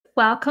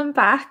Welcome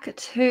back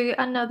to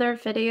another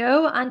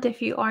video, and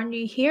if you are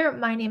new here,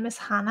 my name is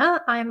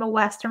Hannah. I am a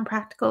Western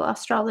Practical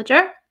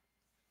Astrologer.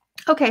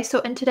 Okay,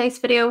 so in today's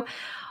video,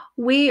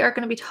 we are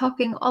going to be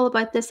talking all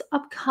about this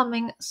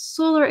upcoming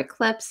solar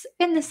eclipse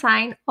in the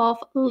sign of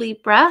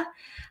Libra,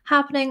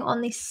 happening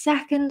on the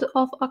 2nd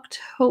of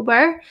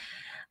October.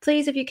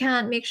 Please, if you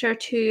can, make sure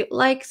to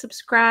like,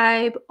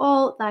 subscribe,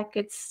 all that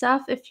good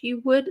stuff if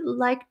you would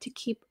like to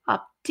keep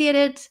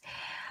updated.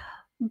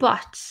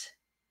 But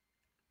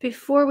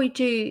before we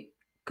do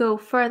go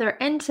further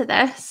into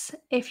this,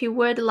 if you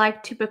would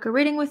like to book a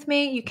reading with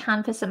me, you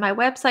can visit my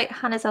website,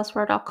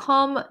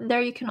 hannahselsewhere.com.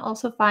 There you can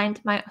also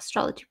find my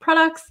astrology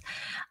products.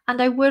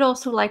 And I would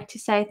also like to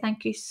say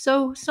thank you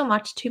so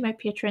much to my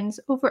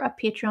patrons over at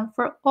Patreon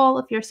for all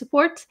of your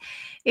support.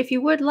 If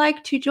you would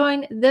like to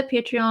join the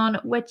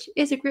Patreon, which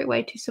is a great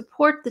way to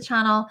support the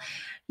channel,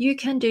 you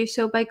can do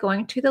so by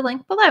going to the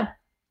link below.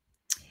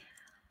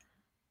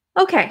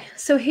 Okay,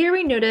 so here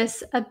we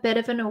notice a bit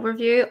of an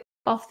overview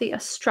of the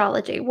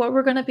astrology, what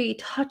we're going to be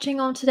touching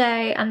on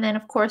today, and then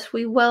of course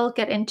we will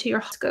get into your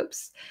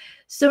horoscopes.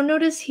 So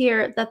notice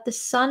here that the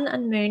sun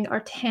and moon are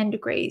 10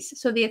 degrees.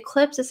 So the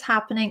eclipse is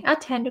happening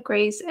at 10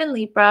 degrees in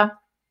Libra,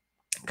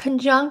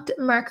 conjunct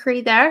Mercury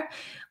there,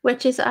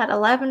 which is at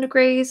 11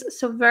 degrees.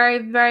 So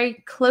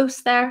very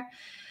close there.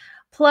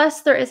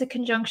 Plus there is a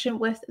conjunction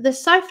with the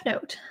south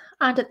node.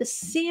 And at the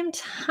same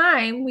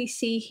time, we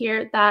see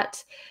here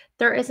that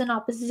there is an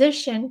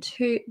opposition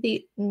to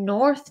the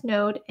north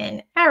node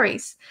in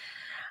Aries.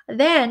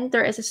 Then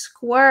there is a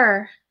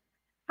square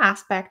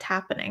aspect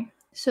happening.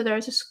 So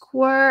there's a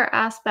square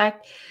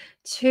aspect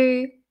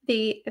to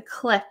the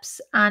eclipse,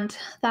 and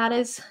that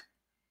is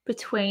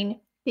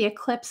between the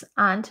eclipse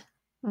and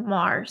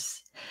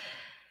Mars.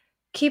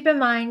 Keep in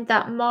mind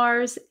that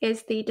Mars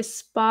is the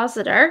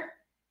dispositor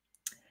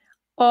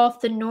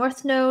of the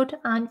north node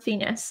and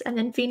Venus, and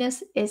then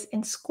Venus is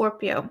in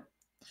Scorpio.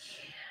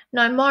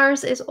 Now,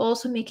 Mars is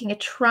also making a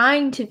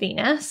trine to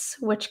Venus,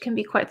 which can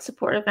be quite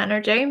supportive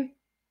energy.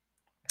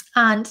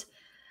 And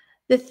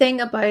the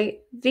thing about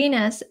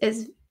Venus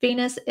is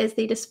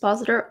the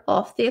dispositor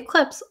of the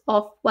eclipse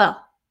of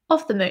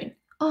the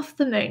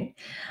moon.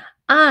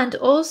 And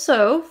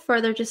also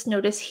further, just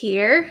notice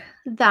here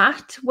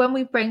that when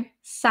we bring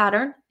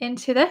Saturn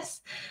into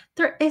this,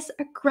 there is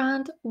a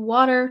grand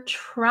water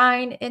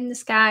trine in the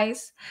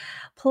skies,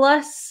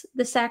 plus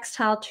the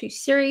sextile to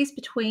Ceres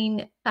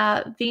between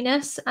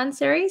Venus and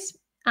Ceres.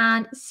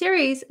 And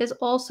Ceres is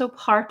also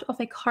part of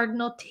a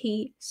cardinal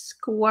T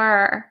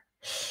square.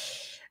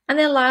 And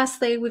then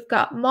lastly, we've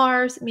got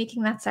Mars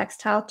making that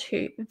sextile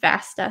to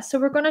Vesta. So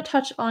we're going to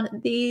touch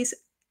on these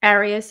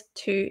areas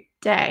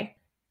today.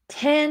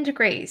 10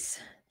 degrees.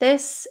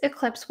 This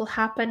eclipse will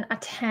happen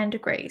at 10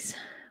 degrees,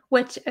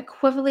 which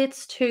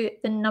equivalates to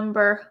the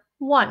number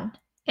 1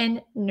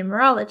 in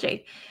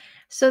numerology.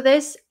 So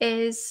this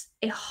is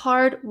a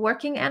hard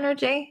working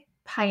energy,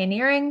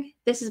 pioneering.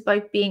 This is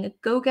about being a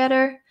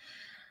go-getter,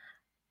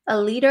 a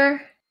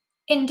leader.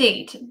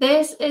 Indeed,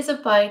 this is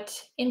about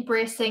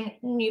embracing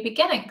new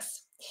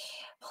beginnings.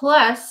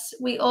 Plus,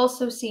 we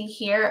also see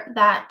here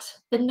that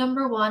the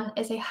number 1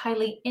 is a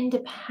highly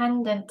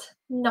independent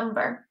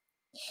number.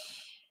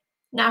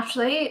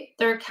 Naturally,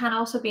 there can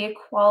also be a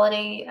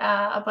quality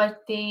about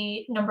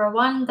the number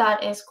 1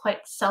 that is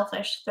quite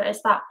selfish. There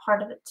is that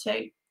part of it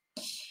too.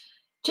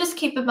 Just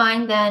keep in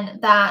mind then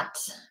that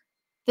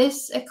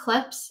this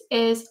eclipse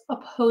is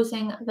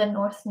opposing the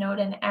North Node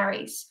in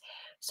Aries.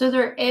 So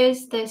there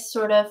is this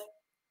sort of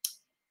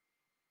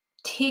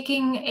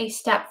taking a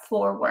step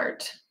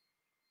forward,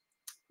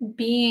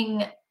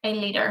 being a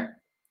leader,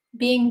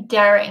 being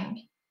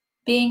daring,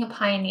 being a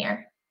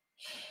pioneer.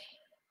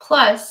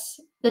 Plus,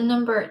 the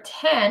number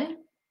 10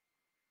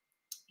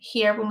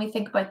 here, when we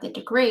think about the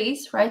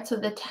degrees, right? So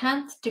the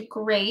 10th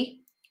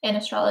degree in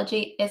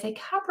astrology is a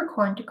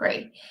Capricorn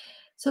degree.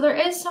 So there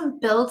is some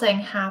building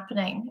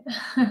happening.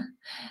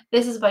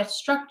 This is about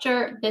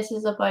structure. This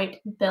is about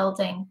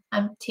building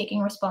and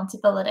taking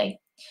responsibility.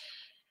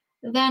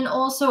 Then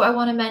also I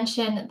want to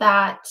mention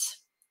that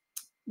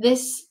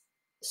this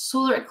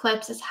solar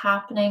eclipse is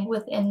happening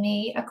within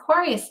the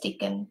Aquarius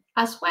decan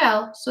as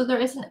well. So there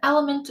is an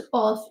element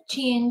of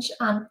change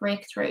and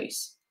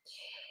breakthroughs.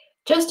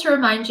 Just to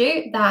remind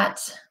you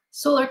that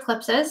solar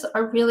eclipses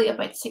are really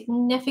about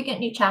significant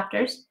new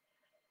chapters,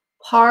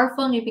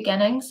 powerful new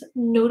beginnings,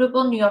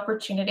 notable new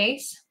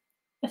opportunities,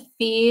 a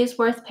phase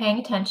worth paying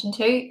attention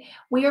to.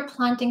 We are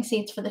planting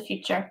seeds for the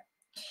future.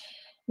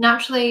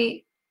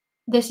 Naturally,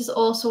 this is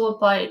also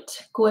about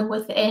going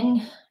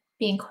within,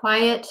 being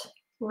quiet,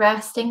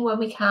 resting when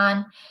we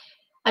can,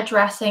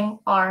 addressing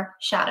our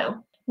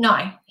shadow.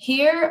 Now,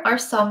 here are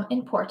some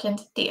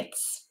important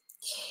dates.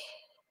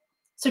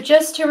 So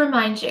just to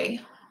remind you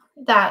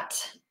that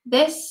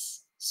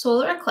this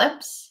solar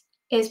eclipse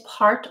is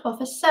part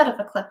of a set of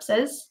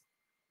eclipses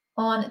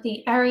on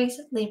the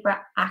Aries-Libra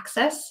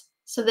axis.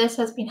 So this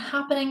has been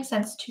happening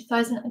since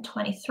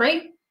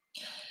 2023.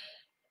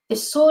 The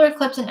solar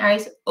eclipse in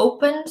Aries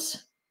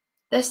opened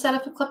this set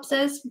of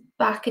eclipses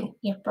back in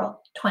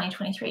April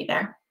 2023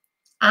 there.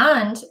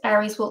 And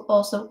Aries will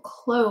also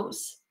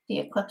close the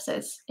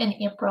eclipses in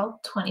April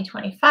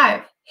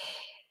 2025.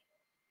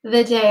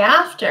 The day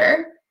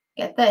after,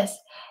 get this,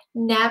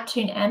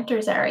 Neptune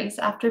enters Aries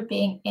after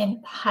being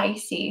in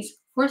Pisces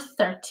for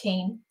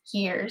 13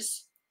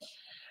 years.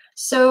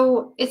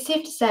 So it's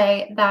safe to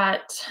say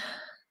that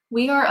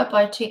we are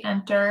about to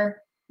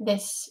enter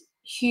this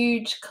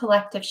huge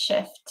collective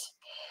shift.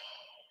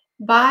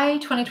 By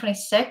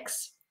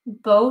 2026,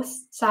 both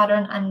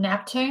Saturn and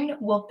Neptune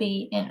will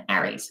be in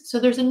Aries. So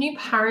there's a new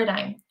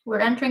paradigm. We're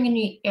entering a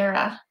new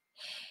era.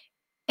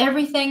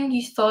 Everything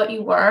you thought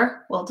you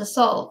were will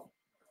dissolve.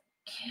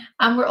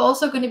 And we're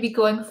also going to be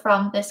going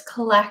from this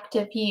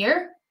collective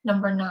year,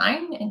 number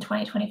 9 in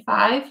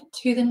 2025,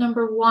 to the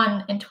number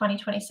 1 in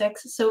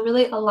 2026. So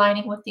really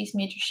aligning with these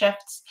major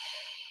shifts.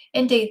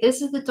 Indeed,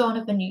 this is the dawn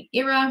of a new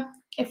era.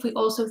 If we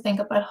also think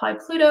about how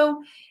Pluto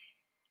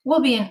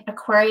will be in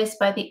Aquarius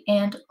by the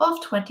end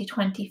of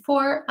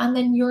 2024, and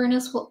then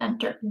Uranus will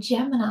enter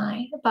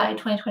Gemini by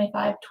 2025,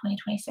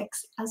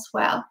 2026 as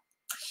well.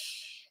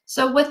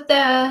 So with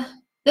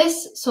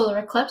this solar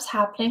eclipse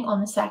happening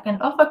on the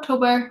 2nd of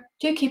October,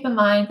 do keep in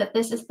mind that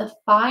this is the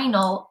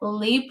final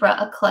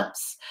Libra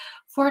eclipse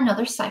for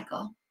another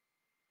cycle.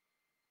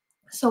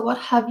 So what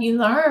have you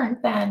learned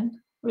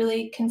then?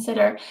 Really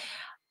consider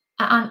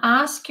and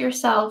ask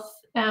yourself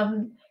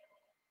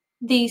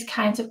these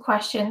kinds of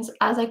questions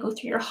as I go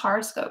through your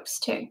horoscopes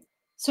too.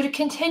 So to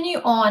continue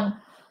on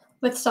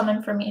with some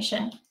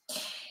information,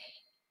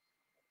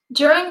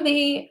 during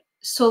the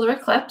solar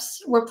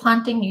eclipse, we're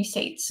planting new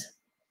seeds.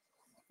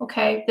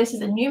 Okay, this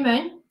is a new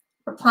moon.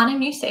 We're planting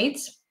new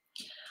seeds.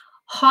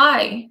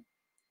 How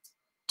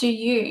do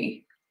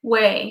you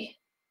weigh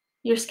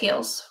your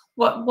scales?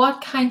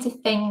 What kinds of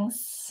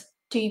things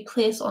do you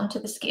place onto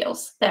the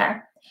scales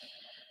there?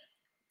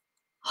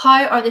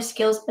 How are the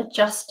scales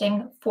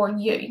adjusting for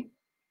you?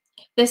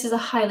 This is a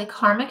highly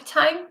karmic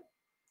time.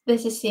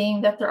 This is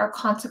saying that there are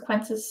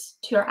consequences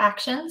to your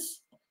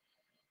actions.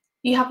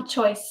 You have a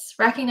choice,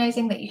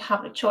 recognizing that you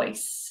have a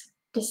choice,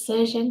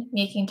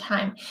 decision-making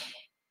time.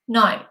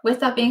 Now, with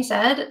that being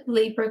said,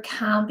 Libra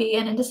can be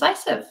an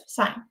indecisive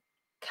sign,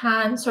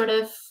 can sort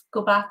of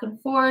go back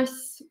and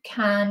forth,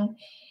 can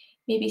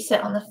maybe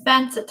sit on the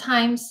fence at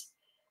times,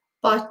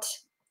 but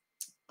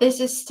this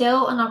is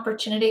still an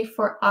opportunity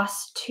for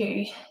us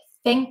to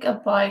think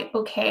about,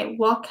 okay,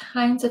 what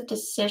kinds of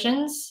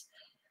decisions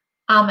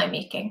am I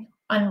making?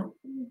 And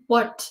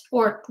what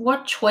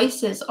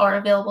choices are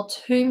available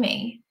to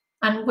me?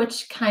 And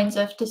which kinds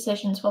of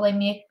decisions will I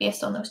make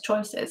based on those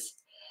choices?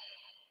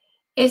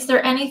 Is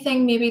there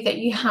anything maybe that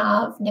you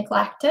have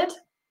neglected?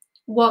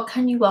 What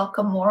can you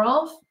welcome more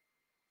of?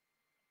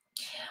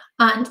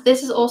 And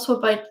this is also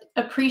about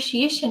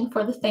appreciation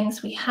for the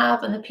things we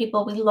have and the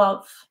people we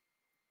love.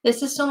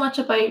 This is so much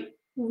about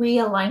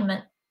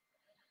realignment.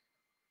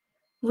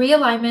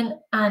 Realignment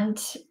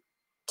and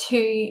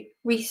to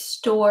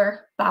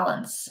restore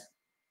balance.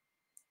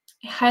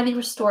 A highly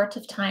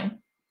restorative time.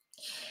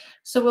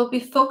 So we'll be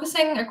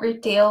focusing a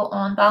great deal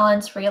on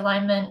balance,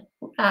 realignment,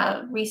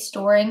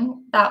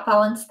 restoring that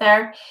balance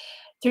there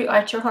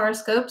throughout your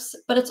horoscopes,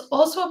 but it's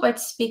also about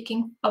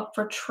speaking up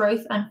for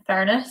truth and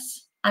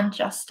fairness and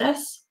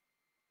justice.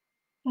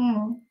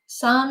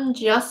 Some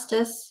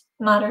justice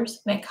matters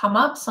may come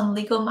up, some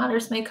legal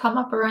matters may come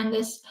up around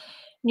this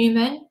new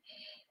moon.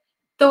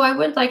 Though I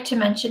would like to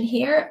mention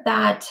here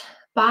that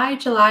by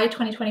July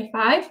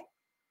 2025,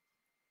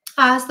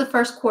 as the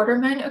first quarter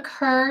moon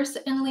occurs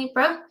in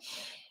Libra,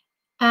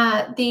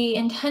 the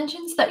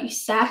intentions that you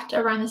set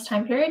around this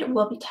time period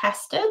will be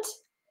tested.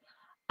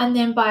 And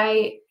then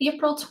by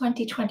April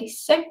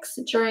 2026,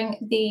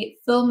 during the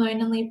full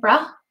moon in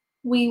Libra,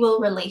 we will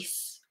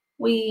release.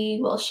 We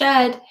will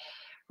shed,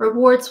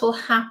 rewards will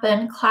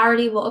happen,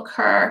 clarity will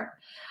occur.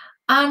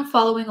 And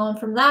following on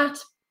from that,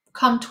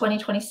 come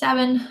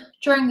 2027,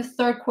 during the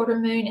third quarter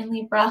moon in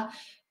Libra,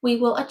 we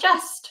will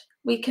adjust.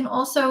 We can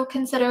also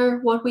consider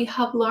what we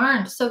have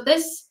learned. So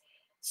this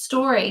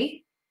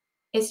story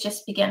is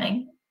just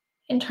beginning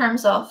in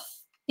terms of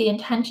the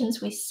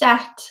intentions we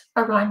set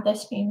around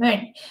this new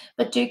moon.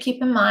 But do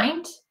keep in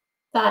mind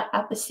that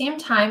at the same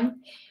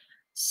time,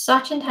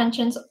 such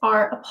intentions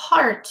are a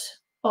part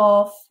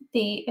of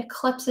the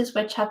eclipses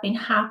which have been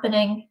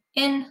happening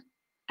in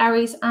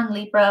Aries and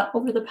Libra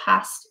over the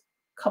past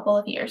couple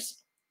of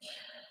years.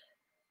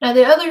 Now,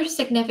 the other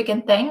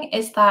significant thing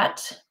is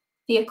that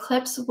the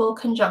eclipse will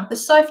conjunct the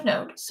South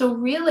Node. So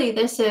really,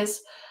 this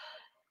is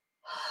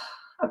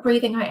a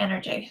breathing out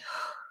energy.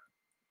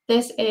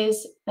 This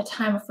is a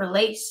time of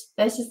release.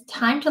 This is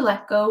time to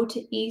let go,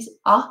 to ease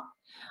up.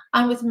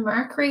 And with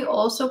Mercury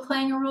also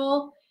playing a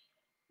role,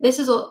 this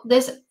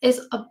is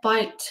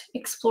about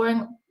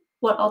exploring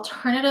what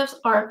alternatives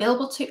are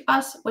available to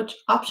us, which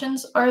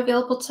options are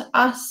available to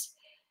us.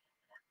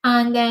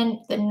 And then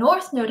the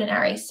North Node in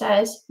Aries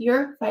says,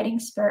 your fighting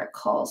spirit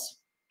calls.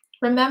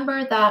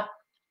 Remember that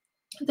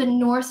the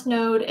North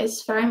Node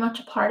is very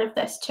much a part of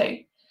this too.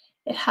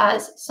 It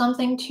has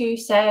something to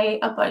say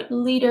about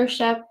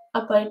leadership,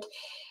 about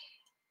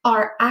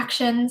our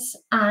actions,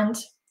 and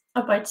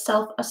about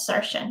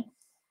self-assertion,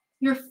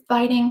 your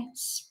fighting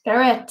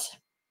spirit,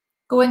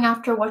 going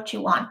after what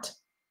you want.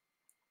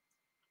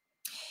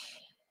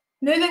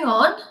 Moving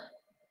on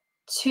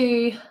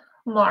to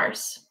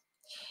Mars.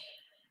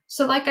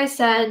 So like I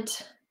said,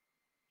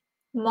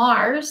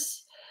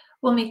 Mars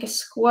will make a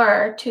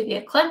square to the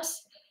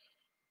eclipse.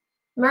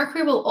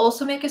 Mercury will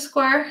also make a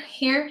square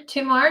here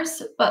to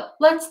Mars, but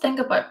let's think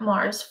about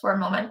Mars for a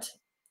moment.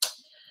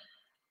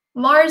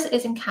 Mars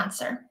is in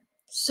Cancer,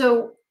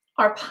 so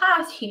our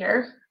path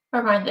here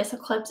around this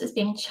eclipse is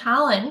being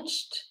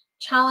challenged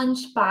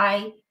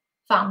by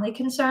family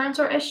concerns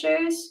or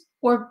issues,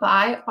 or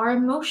by our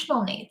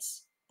emotional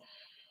needs.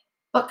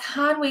 But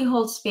can we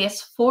hold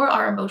space for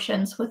our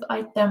emotions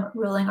without them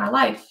ruling our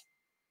life?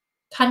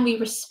 Can we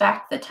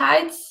respect the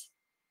tides,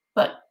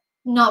 but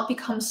not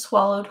become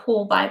swallowed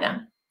whole by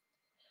them?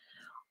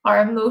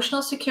 Our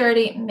emotional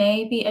security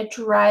may be a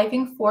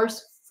driving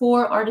force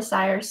for our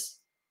desires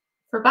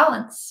for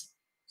balance.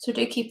 So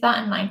do keep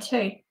that in mind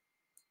too.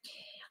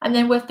 And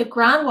then with the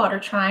grand water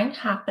trine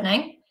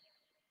happening,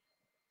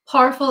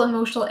 powerful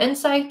emotional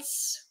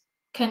insights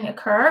can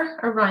occur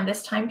around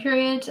this time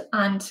period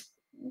and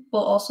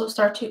will also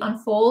start to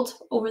unfold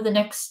over the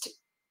next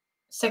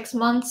 6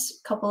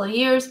 months, couple of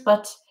years.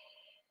 But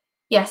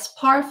yes,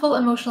 powerful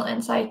emotional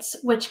insights,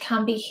 which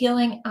can be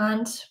healing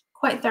and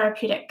quite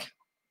therapeutic.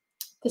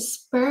 The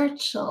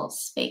spiritual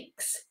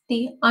speaks,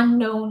 the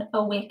unknown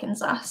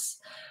awakens us.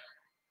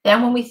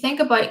 Then when we think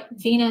about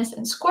Venus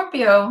and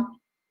Scorpio,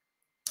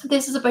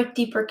 this is about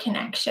deeper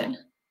connection.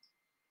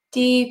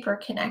 Deeper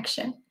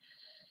connection.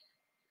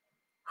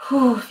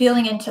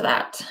 Feeling into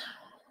that.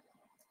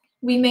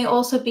 We may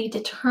also be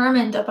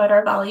determined about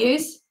our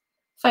values,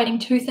 fighting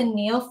tooth and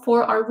nail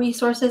for our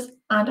resources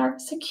and our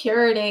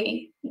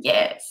security.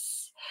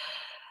 Yes.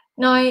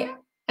 Now,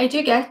 I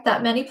do get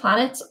that many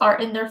planets are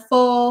in their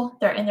fall,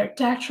 they're in their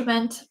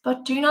detriment,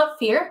 but do not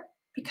fear,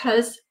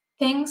 because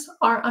things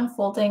are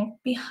unfolding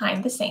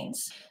behind the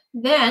scenes.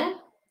 Then,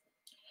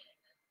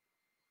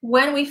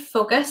 when we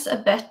focus a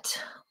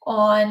bit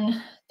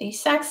on the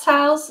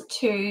sextiles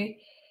to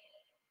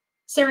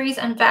Ceres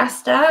and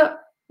Vesta,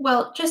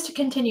 well, just to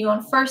continue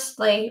on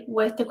firstly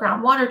with the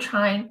ground water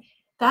trine,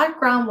 that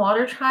ground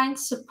water trine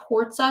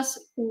supports us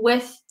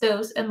with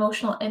those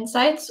emotional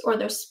insights or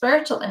those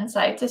spiritual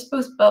insights, I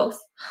suppose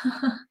both.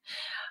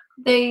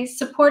 They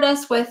support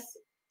us with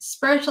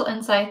spiritual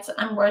insights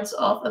and words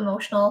of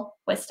emotional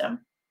wisdom.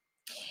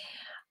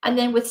 And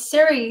then with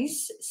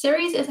Ceres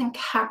is in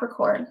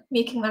Capricorn,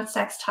 making that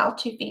sextile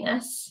to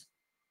Venus.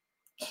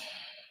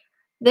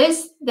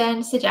 This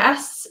then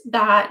suggests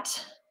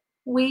that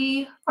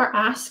we are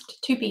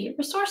asked to be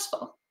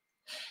resourceful,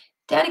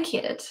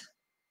 dedicated,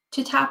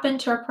 to tap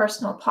into our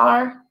personal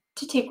power,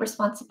 to take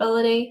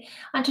responsibility,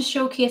 and to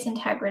showcase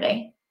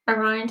integrity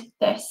around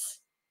this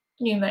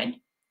new moon.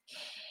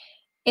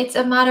 It's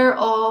a matter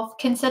of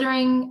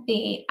considering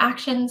the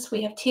actions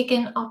we have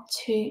taken up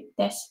to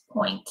this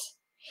point.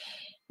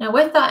 Now,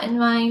 with that in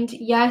mind,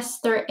 yes,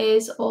 there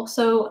is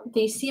also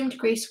the same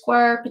degree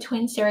square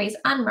between Ceres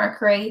and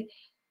Mercury.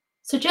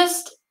 So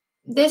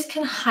this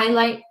can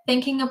highlight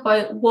thinking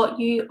about what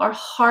you are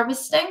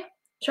harvesting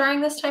during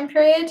this time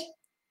period,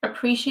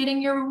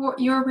 appreciating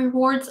your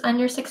rewards and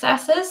your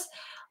successes,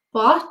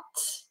 but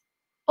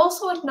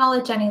also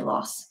acknowledge any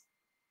loss,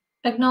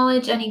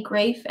 acknowledge any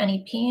grief,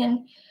 any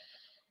pain.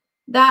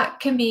 That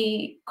can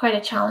be quite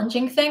a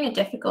challenging thing, a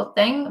difficult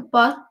thing,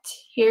 but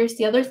here's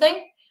the other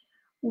thing.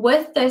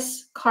 With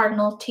this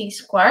cardinal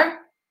T-square,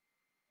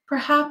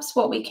 perhaps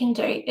what we can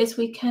do is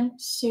we can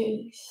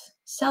soothe,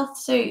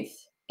 self-soothe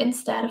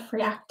instead of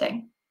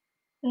reacting.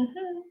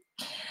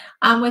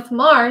 And with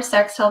Mars,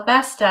 sextile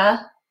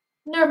Vesta,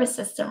 nervous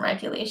system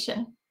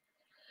regulation.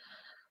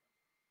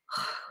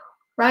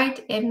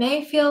 Right? It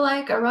may feel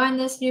like around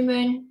this new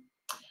moon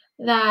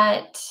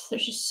that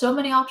there's just so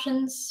many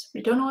options.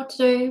 We don't know what to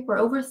do. We're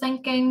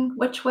overthinking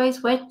which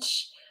way's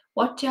which.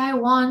 What do I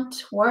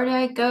want? Where do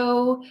I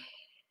go?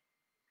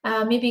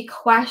 Maybe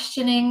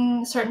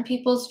questioning certain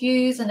people's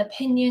views and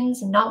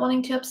opinions and not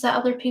wanting to upset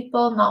other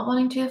people, not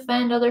wanting to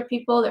offend other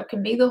people. There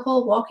can be the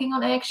whole walking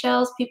on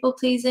eggshells, people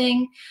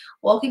pleasing,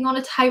 walking on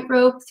a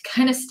tightrope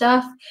kind of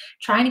stuff,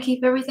 trying to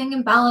keep everything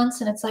in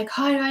balance. And it's like,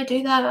 how do I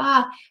do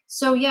that?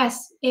 So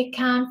yes, it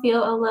can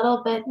feel a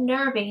little bit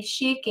nervy,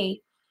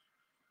 shaky,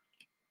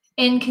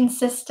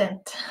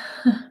 inconsistent,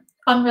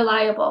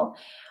 unreliable.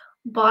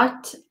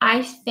 But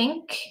I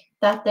think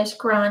that this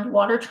grand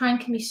water trine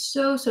can be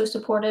so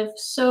supportive,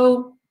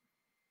 so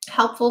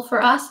helpful for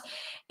us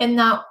in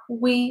that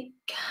we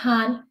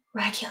can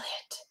regulate,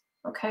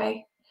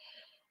 okay?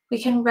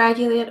 We can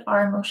regulate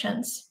our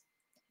emotions.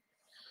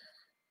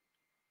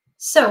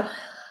 So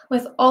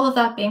with all of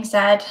that being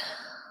said,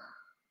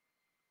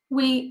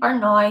 we are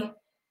now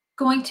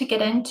going to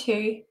get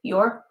into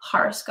your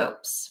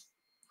horoscopes.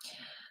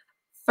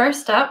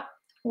 First up,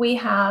 we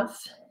have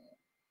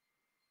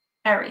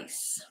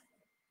Aries.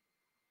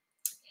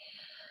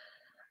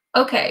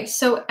 Okay,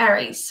 so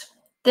Aries,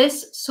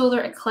 this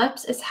solar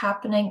eclipse is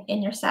happening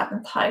in your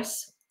 7th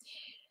house.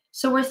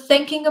 So we're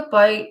thinking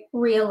about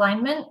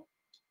realignment,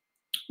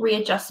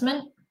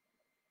 readjustment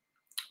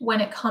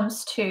when it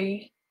comes to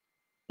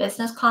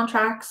business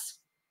contracts,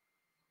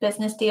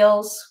 business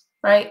deals,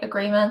 right?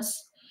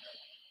 Agreements.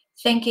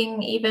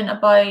 Thinking even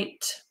about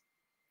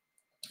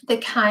the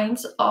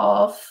kinds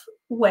of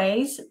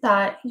ways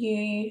that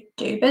you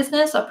do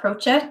business,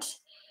 approach it.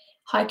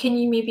 How can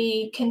you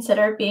maybe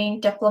consider being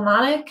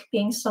diplomatic,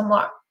 being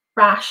somewhat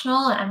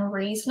rational and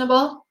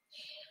reasonable,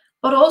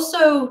 but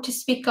also to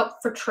speak up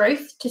for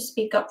truth, to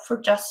speak up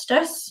for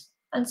justice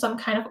and some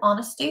kind of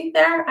honesty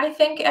there, I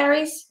think,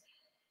 Aries.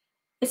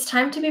 It's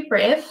time to be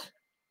brave.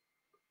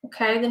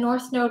 Okay, the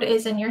North Node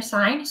is in your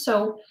sign,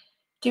 so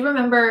do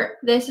remember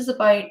this is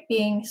about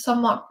being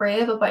somewhat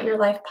brave about your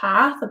life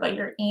path, about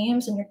your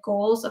aims and your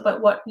goals,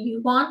 about what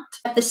you want.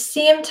 At the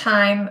same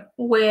time,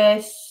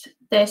 with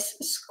this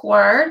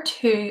square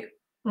to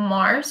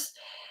Mars,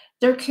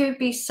 there could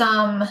be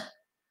some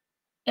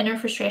inner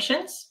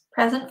frustrations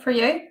present for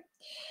you.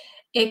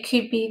 It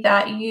could be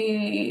that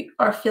you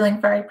are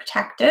feeling very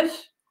protective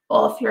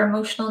of your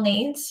emotional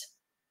needs,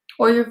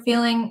 or you're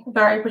feeling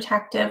very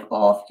protective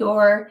of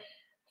your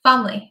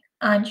family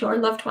and your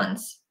loved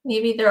ones.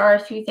 Maybe there are a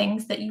few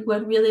things that you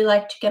would really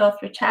like to get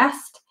off your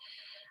chest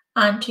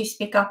and to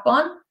speak up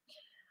on,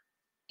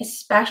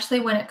 especially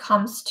when it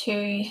comes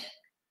to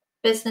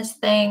business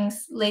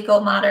things,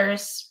 legal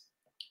matters,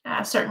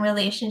 certain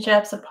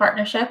relationships and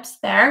partnerships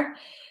there.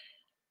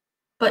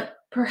 But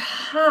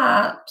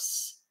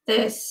perhaps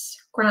this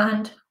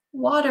grand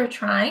water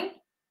trine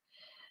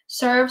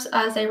serves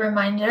as a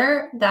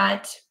reminder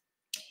that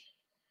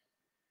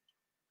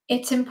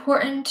it's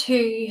important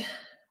to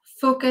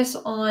focus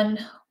on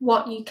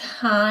what you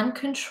can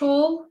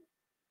control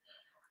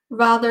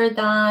rather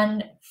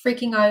than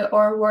freaking out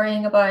or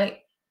worrying about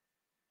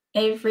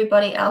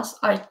everybody else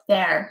out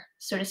there,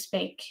 so to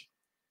speak.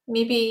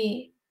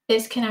 Maybe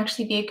this can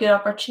actually be a good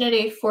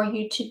opportunity for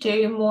you to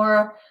do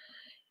more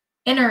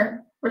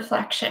inner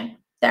reflection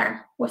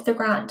there with the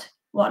grand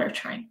water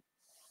trine.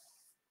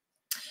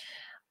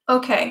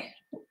 Okay,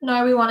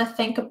 now we want to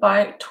think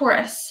about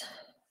Taurus.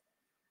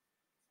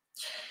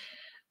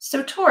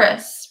 So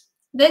Taurus,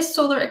 this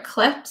solar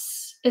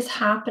eclipse is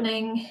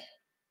happening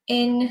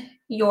in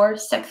your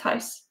 6th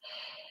house.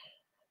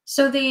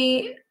 So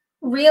the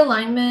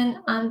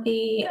realignment and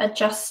the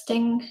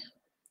adjusting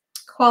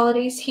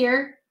qualities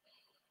here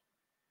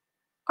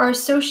are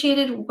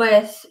associated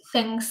with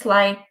things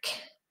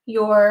like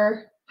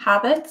your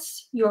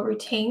habits, your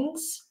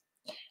routines,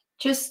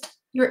 just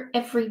your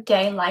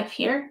everyday life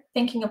here,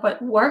 thinking about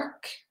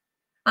work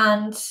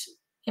and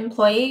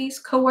employees,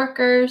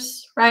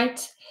 co-workers,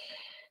 right?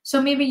 So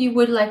maybe you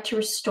would like to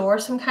restore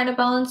some kind of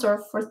balance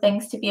or for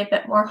things to be a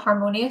bit more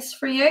harmonious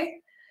for you.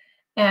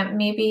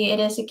 Maybe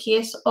it is a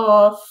case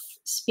of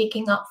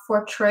speaking up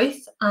for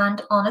truth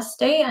and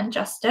honesty and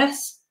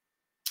justice.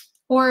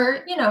 Or,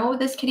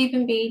 this could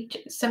even be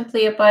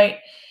simply about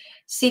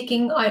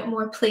seeking out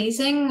more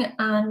pleasing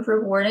and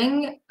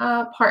rewarding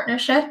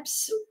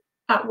partnerships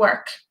at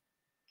work.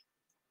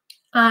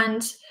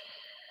 And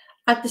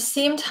at the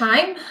same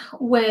time,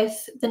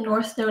 with the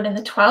North Node in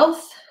the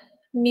 12th,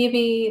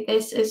 maybe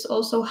this is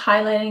also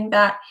highlighting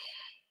that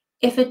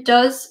if it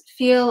does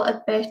feel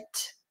a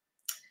bit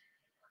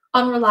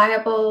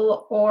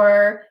unreliable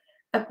or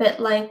a bit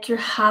like you're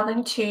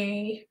having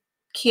to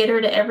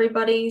cater to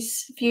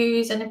everybody's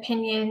views and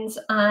opinions,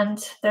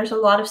 and there's a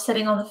lot of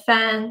sitting on the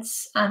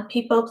fence and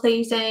people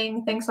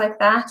pleasing, things like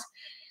that,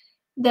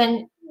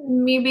 then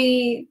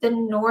maybe the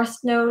North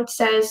Node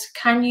says,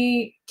 can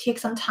you take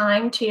some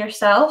time to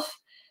yourself?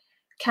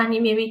 Can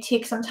you maybe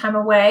take some time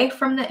away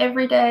from the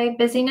everyday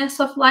busyness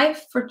of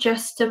life for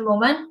just a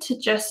moment to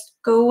just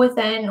go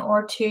within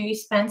or to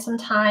spend some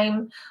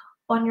time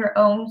on your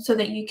own so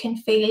that you can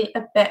feel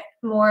a bit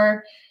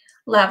more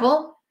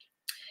level?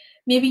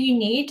 Maybe you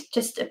need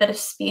just a bit of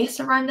space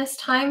around this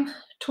time,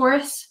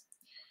 Taurus.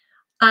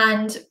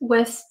 And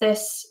with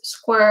this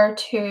square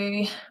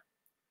to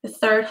the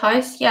 3rd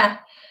house, yeah,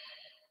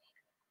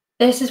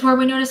 this is where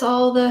we notice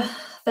all the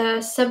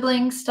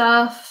sibling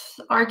stuff,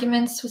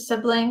 arguments with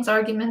siblings,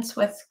 arguments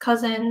with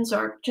cousins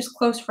or just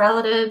close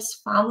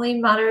relatives, family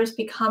matters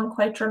become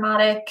quite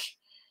dramatic.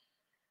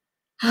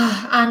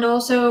 And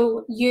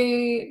also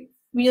you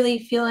really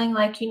feeling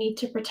like you need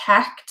to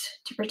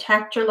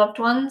protect your loved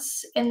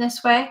ones in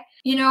this way.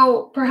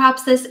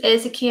 Perhaps this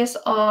is a case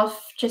of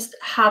just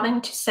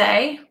having to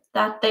say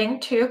that thing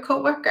to a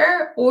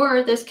coworker,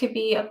 or this could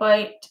be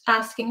about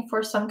asking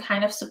for some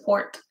kind of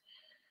support,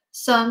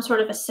 some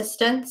sort of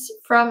assistance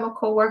from a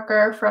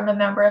coworker, from a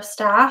member of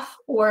staff,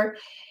 or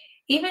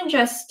even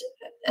just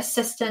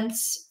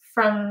assistance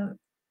from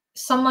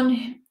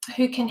someone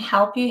who can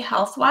help you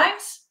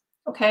health-wise.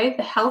 Okay,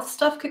 the health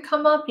stuff could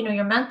come up,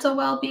 your mental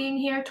well-being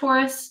here,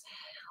 Taurus.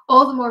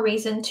 All the more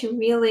reason to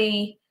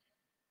really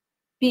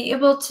be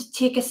able to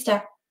take a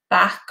step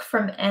back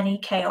from any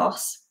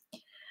chaos.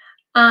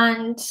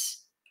 And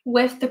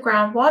with the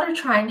grand water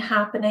trine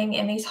happening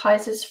in these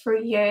houses for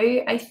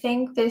you, I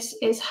think this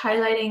is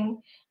highlighting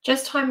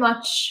just how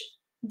much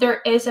there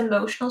is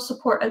emotional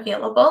support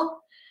available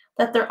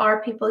that there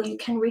are people you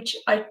can reach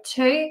out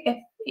to,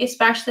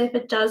 especially if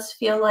it does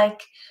feel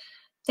like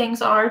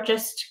things are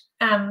just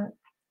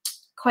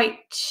quite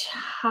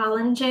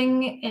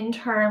challenging in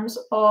terms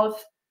of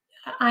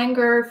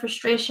anger,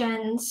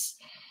 frustrations,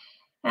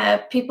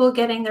 people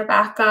getting their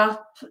back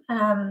up,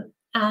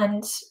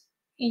 and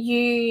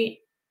you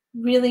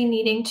really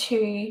needing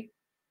to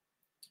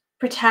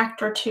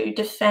protect or to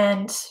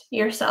defend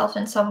yourself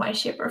in some way,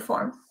 shape, or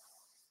form.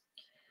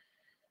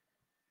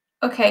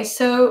 Okay,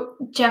 so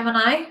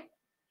Gemini.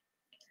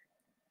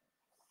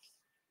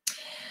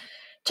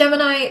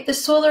 Gemini, the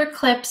solar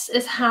eclipse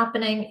is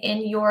happening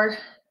in your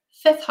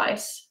 5th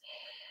house.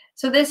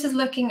 So this is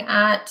looking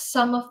at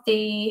some of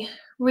the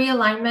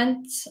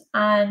realignments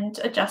and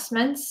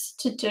adjustments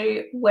to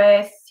do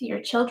with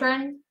your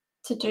children,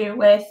 to do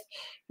with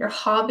your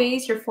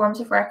hobbies, your forms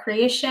of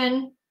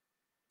recreation,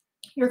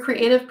 your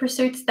creative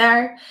pursuits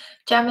there,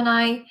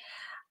 Gemini.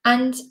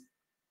 And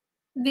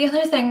the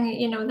other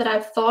thing, that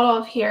I've thought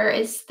of here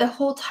is the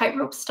whole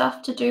tightrope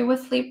stuff to do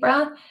with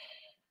Libra.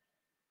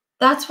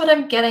 That's what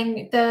I'm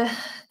getting.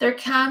 There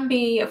can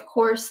be, of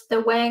course,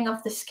 the weighing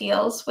of the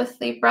scales with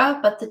Libra,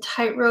 but the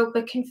tightrope,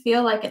 it can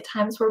feel like at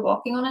times we're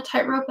walking on a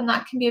tightrope, and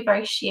that can be a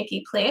very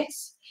shaky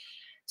place.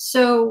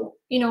 So,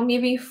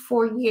 maybe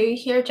for you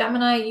here,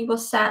 Gemini, you will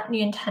set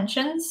new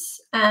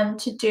intentions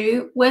to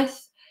do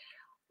with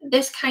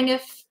this kind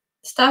of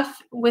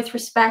stuff with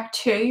respect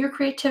to your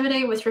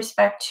creativity, with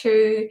respect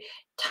to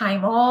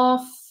time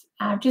off,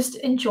 just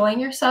enjoying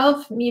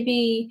yourself.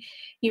 Maybe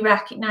you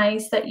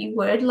recognize that you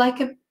would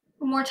like a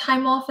more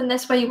time off in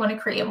this way. You want to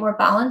create more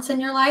balance in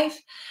your life.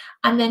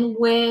 And then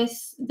with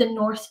the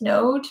North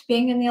Node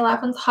being in the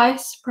 11th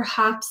house,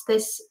 perhaps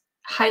this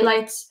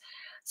highlights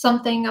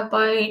something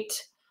about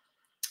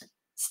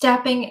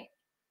stepping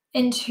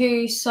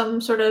into some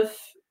sort of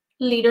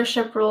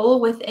leadership role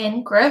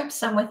within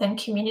groups and within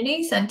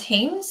communities and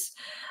teams,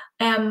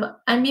 and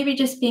maybe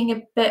just being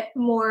a bit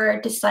more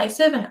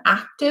decisive and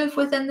active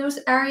within those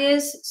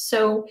areas.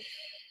 So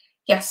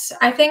yes,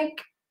 I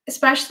think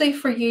especially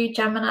for you,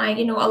 Gemini,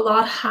 a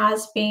lot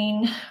has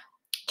been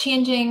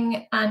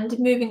changing and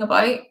moving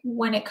about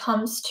when it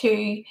comes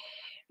to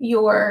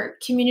your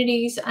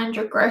communities and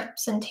your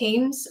groups and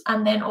teams,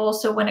 and then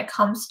also when it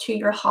comes to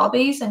your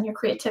hobbies and your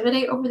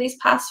creativity over these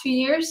past few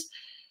years.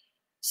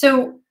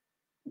 So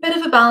a bit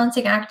of a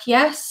balancing act,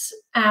 yes,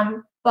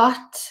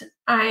 but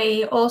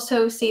I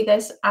also see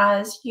this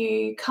as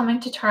you coming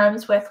to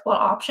terms with what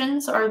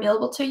options are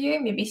available to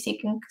you, maybe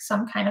seeking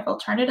some kind of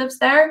alternatives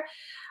there,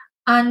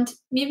 and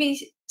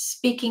maybe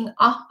speaking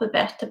up a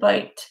bit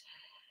about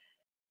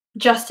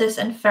justice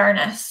and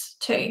fairness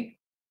too.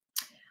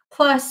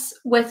 Plus,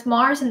 with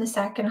Mars in the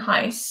 2nd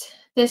house,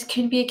 this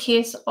could be a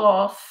case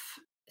of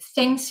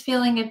things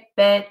feeling a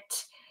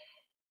bit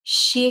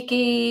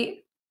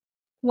shaky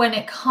when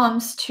it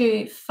comes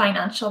to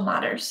financial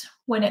matters,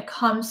 when it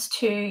comes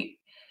to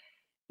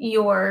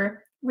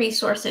your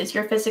resources,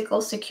 your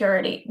physical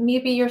security.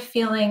 Maybe you're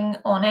feeling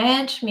on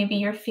edge, maybe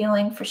you're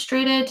feeling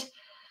frustrated,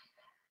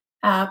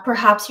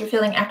 perhaps you're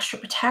feeling extra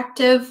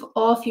protective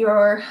of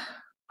your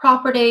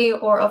property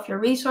or of your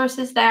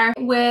resources there.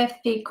 With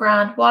the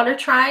Grand Water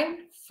Trine,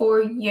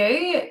 for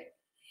you,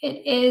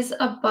 it is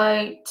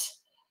about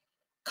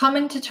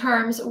coming to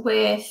terms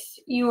with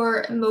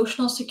your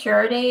emotional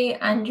security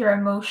and your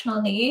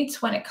emotional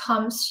needs when it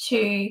comes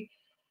to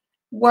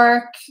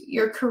work,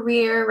 your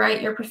career,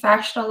 right, your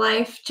professional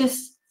life,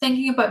 just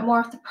thinking about more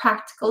of the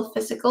practical,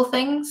 physical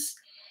things.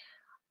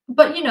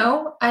 But,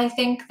 I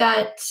think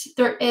that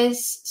there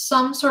is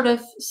some sort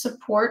of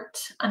support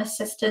and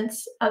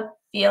assistance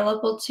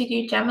available to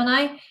you,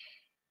 Gemini,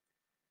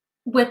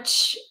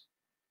 which,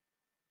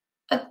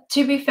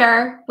 to be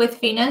fair, with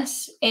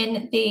Venus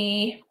in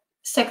the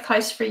 6th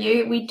house for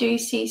you, we do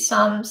see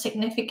some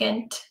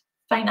significant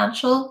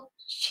financial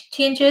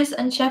changes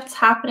and shifts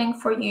happening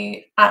for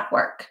you at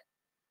work.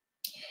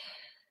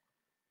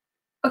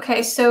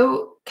 Okay,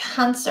 so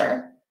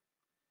Cancer.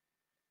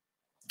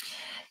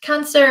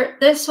 Cancer,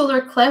 this solar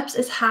eclipse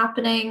is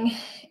happening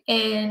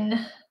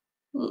in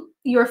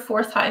your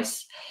 4th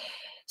house.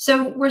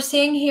 So we're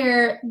seeing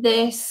here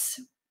this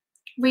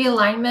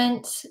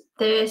realignment,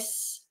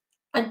 this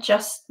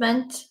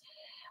adjustment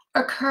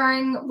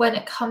occurring when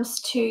it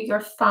comes to your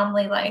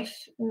family life.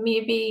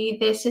 Maybe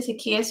this is a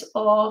case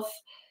of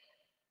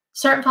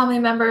certain family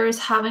members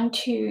having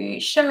to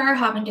share,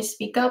 having to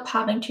speak up,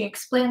 having to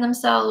explain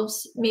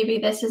themselves. Maybe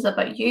this is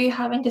about you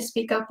having to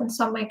speak up in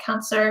some way,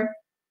 Cancer.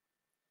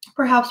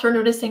 Perhaps we're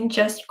noticing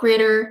just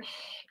greater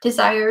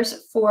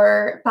desires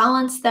for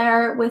balance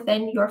there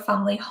within your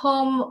family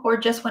home, or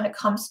just when it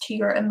comes to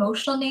your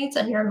emotional needs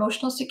and your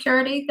emotional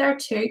security there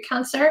too,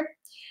 Cancer.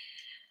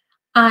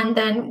 And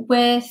then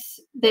with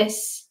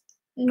this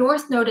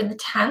North Node in the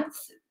 10th,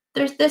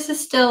 this is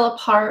still a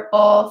part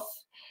of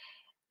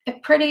a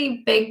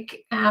pretty big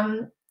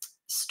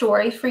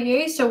story for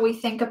you. So we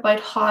think about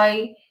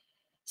how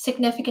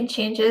significant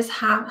changes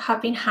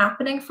have been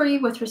happening for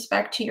you with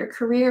respect to your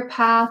career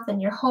path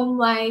and your home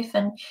life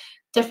and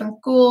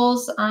different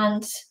goals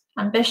and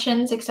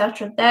ambitions,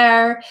 etc.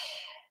 there.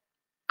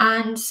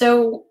 And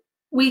so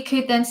we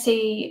could then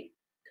see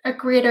a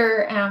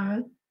greater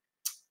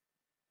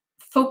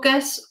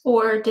focus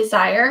or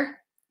desire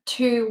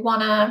to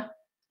want to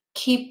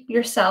keep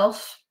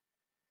yourself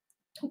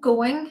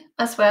going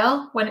as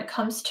well when it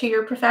comes to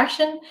your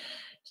profession,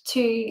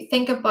 to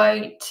think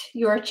about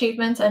your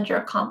achievements and your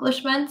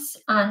accomplishments,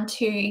 and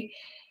to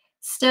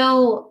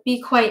still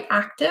be quite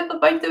active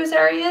about those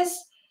areas.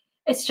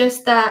 It's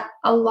just that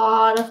a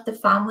lot of the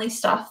family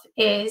stuff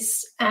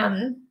is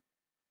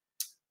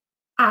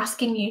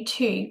asking you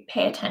to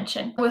pay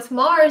attention. With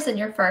Mars in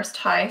your first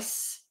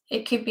house,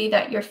 it could be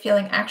that you're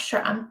feeling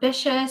extra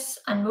ambitious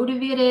and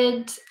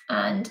motivated,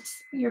 and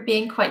you're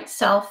being quite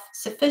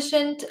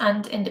self-sufficient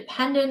and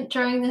independent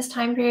during this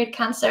time period,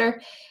 Cancer.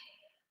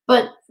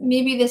 But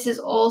maybe this is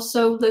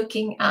also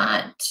looking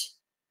at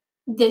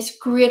this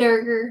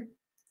greater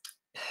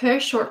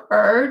push or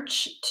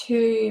urge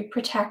to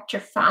protect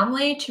your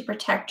family, to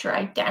protect your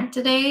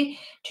identity,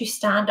 to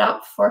stand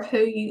up for who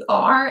you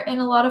are in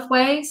a lot of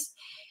ways.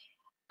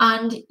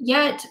 And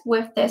yet,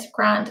 with this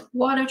grand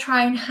water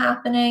trine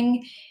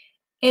happening,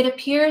 it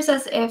appears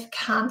as if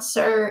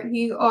Cancer,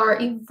 you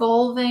are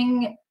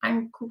evolving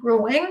and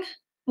growing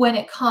when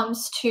it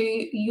comes to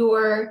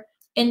your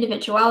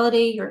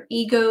individuality, your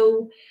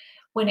ego,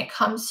 when it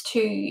comes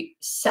to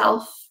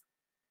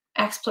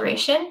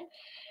self-exploration.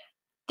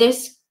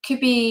 This could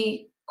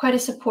be quite a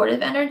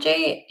supportive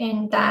energy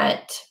in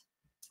that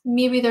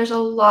maybe there's a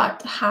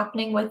lot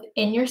happening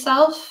within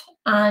yourself,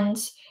 and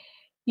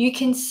you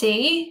can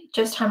see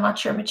just how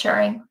much you're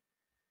maturing.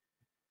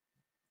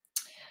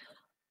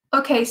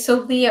 Okay, so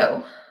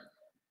Leo.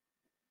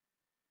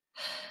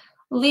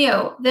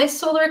 Leo, this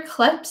solar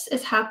eclipse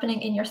is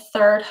happening in your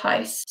third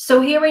house.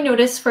 So here we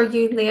notice for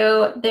you,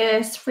 Leo,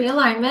 this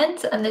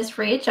realignment and this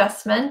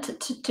readjustment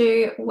to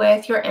do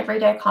with your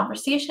everyday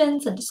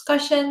conversations and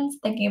discussions,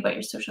 thinking about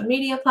your social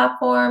media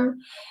platform,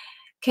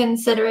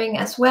 considering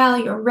as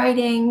well your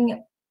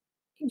writing,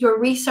 your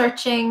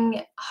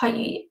researching, how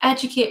you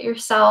educate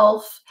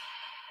yourself,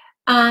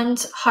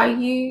 and how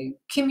you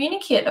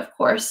communicate, of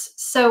course.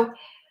 So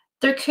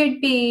there could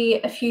be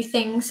a few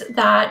things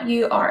that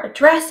you are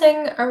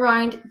addressing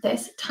around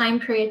this time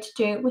period to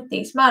do with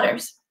these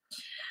matters.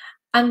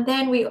 And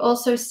then we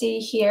also see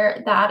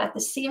here that at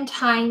the same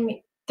time,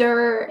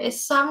 there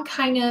is some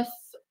kind of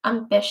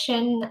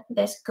ambition,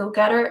 this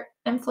go-getter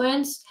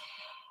influence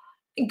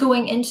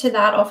going into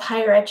that of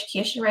higher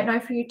education right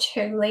now for you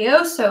too,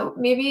 Leo. So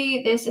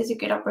maybe this is a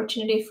good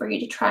opportunity for you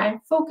to try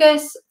and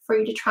focus, for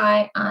you to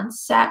try and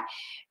set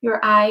your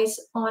eyes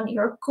on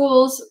your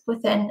goals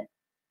within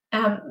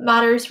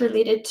matters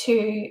related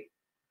to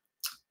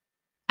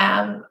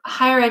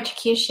higher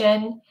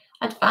education,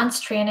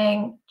 advanced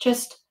training,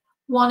 just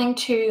wanting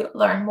to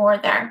learn more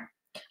there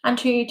and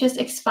to just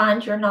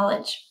expand your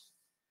knowledge.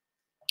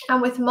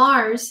 And with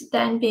Mars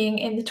then being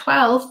in the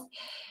 12th,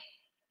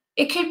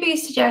 it could be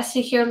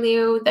suggested here,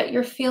 Leo, that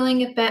you're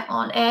feeling a bit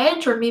on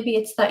edge, or maybe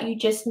it's that you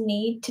just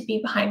need to be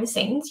behind the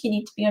scenes. You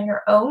need to be on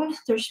your own.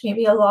 There's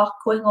maybe a lot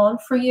going on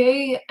for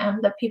you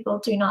that people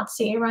do not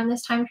see around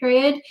this time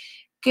period.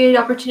 Good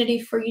opportunity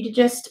for you to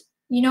just,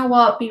 you know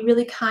what, be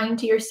really kind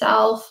to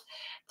yourself.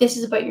 This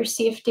is about your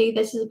safety.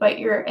 This is about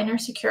your inner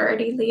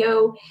security,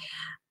 Leo.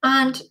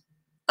 And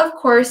of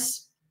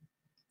course,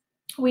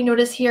 we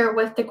notice here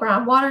with the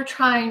grand water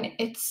trine,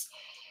 it's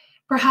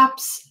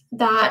perhaps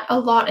that a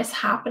lot is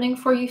happening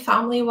for you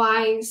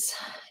family-wise,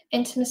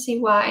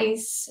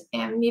 intimacy-wise,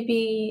 and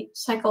maybe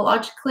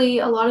psychologically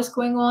a lot is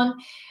going on.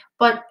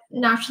 But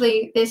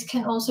naturally, this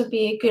can also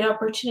be a good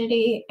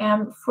opportunity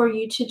for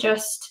you to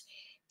just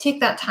take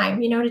that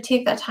time, to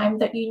take that time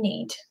that you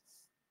need.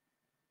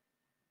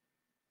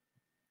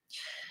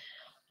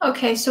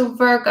 Okay, so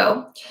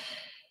Virgo.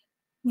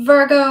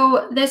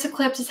 Virgo, this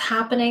eclipse is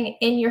happening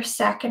in your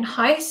second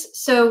house.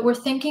 So we're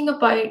thinking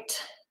about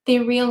the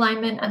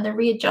realignment and the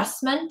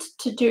readjustment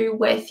to do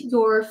with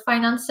your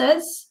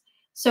finances.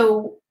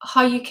 So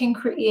how you can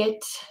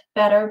create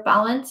better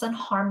balance and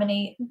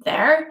harmony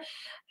there,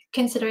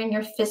 considering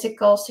your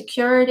physical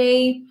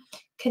security,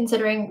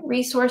 considering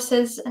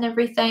resources and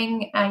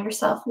everything. Your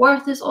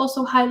self-worth is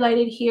also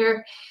highlighted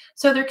here.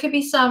 So there could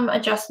be some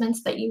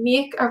adjustments that you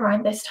make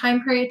around this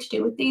time period to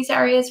do with these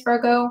areas,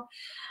 Virgo.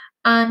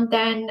 And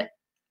then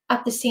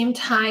at the same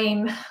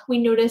time, we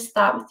notice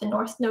that with the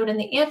North Node in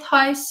the 8th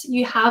house,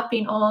 you have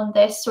been on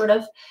this sort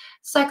of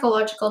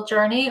psychological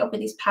journey over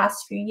these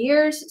past few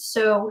years.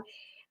 So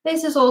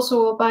this is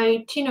also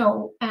about,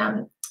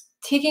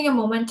 taking a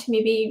moment to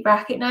maybe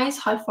recognize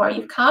how far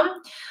you've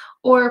come,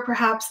 or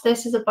perhaps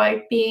this is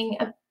about being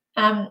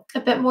a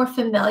bit more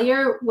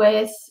familiar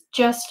with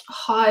just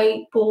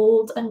how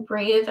bold and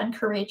brave and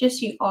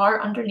courageous you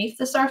are underneath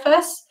the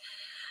surface.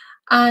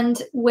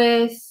 And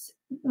with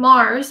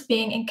Mars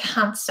being in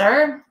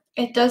Cancer,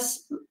 it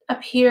does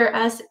appear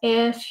as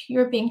if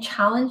you're being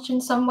challenged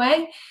in some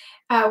way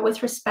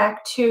with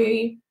respect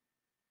to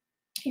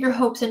your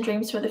hopes and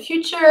dreams for the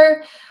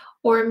future,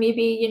 or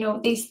maybe,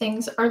 these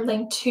things are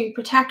linked to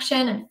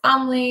protection and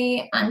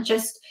family and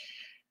just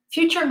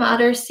Future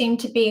matters seem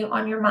to be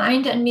on your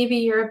mind, and maybe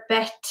you're a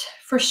bit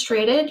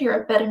frustrated,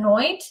 you're a bit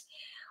annoyed.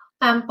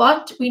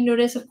 But we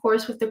notice, of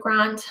course, with the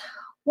grand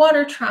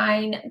water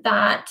trine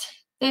that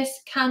this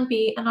can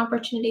be an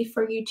opportunity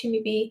for you to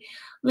maybe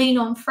lean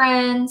on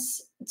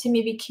friends, to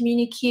maybe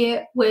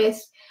communicate with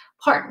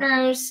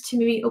partners, to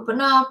maybe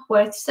open up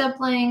with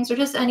siblings or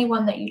just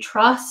anyone that you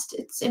trust.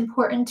 It's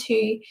important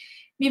to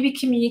maybe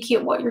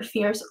communicate what your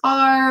fears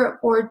are,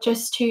 or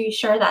just to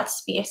share that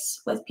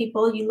space with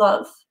people you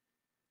love.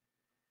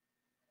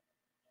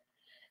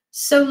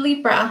 So,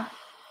 Libra,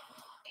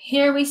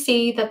 here we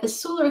see that the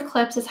solar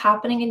eclipse is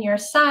happening in your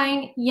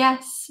sign.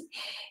 Yes,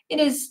 it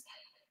is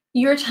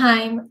your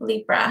time,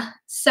 Libra.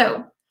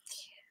 So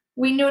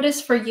we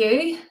notice for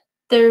you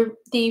the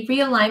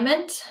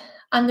realignment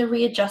and the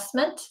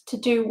readjustment to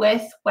do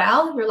with,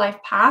 well, your life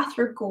path,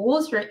 your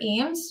goals, your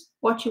aims,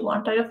 what you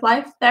want out of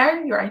life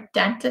there, your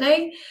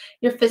identity,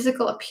 your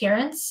physical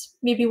appearance,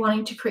 maybe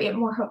wanting to create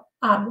more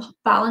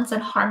balance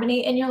and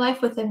harmony in your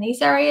life within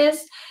these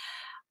areas.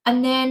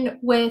 And then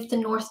with the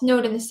North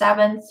Node in the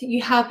seventh,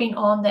 you have been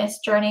on this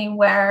journey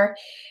where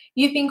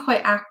you've been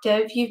quite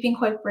active, you've been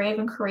quite brave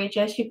and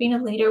courageous, you've been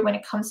a leader when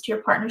it comes to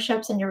your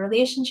partnerships and your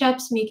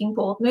relationships, making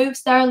bold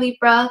moves there,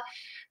 Libra.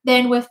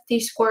 Then with the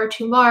square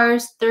to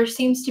Mars, there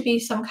seems to be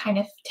some kind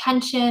of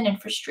tension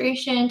and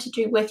frustration to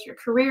do with your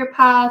career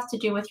path, to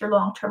do with your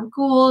long-term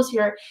goals,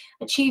 your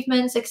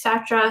achievements,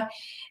 etc.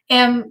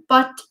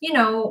 But you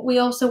know, we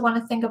also want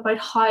to think about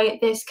how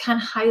this can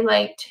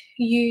highlight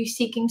you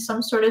seeking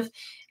some sort of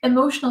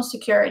emotional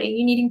security,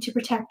 you needing to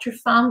protect your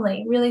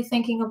family, really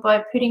thinking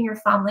about putting your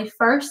family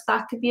first.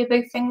 That could be a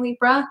big thing,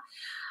 Libra.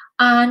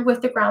 And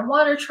with the ground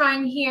water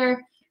trine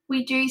here,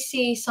 we do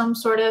see some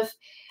sort of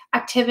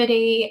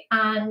activity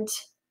and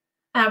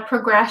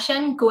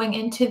progression going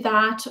into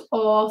that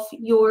of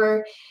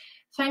your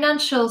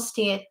financial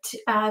state,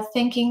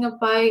 thinking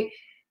about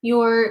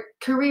your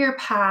career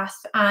path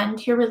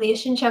and your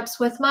relationships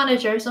with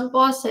managers and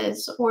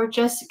bosses, or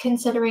just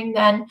considering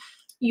then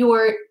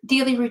your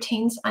daily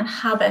routines and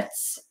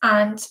habits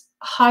and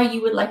how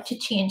you would like to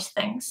change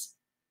things.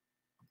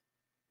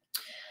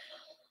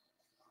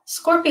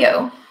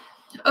 Scorpio.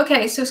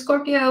 Okay, so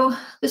Scorpio,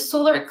 the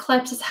solar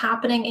eclipse is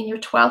happening in your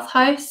 12th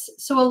house.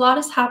 So a lot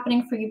is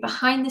happening for you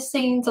behind the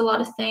scenes, a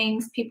lot of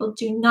things people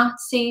do not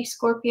see,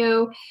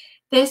 Scorpio.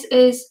 This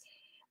is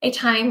a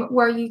time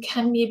where you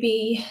can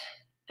maybe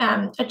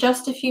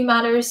adjust a few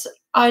matters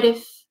out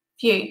of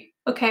view,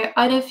 okay,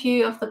 out of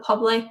view of the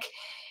public.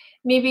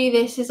 Maybe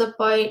this is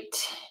about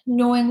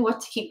knowing what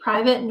to keep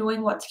private,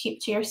 knowing what to keep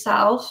to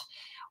yourself,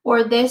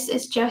 or this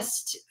is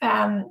just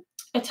a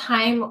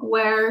time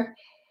where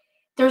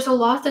there's a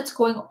lot that's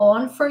going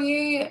on for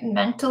you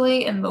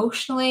mentally,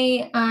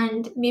 emotionally,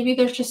 and maybe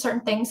there's just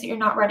certain things that you're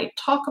not ready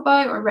to talk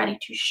about or ready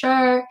to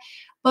share,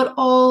 but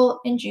all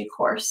in due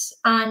course.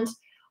 And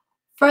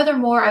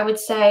furthermore, I would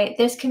say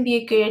this can be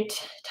a good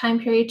time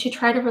period to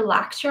try to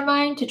relax your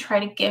mind, to try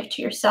to give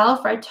to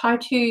yourself, right? How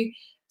to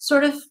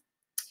sort of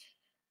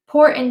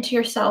pour into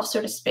yourself,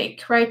 so to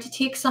speak, right? To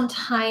take some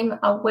time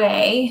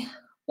away,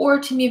 or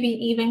to maybe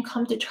even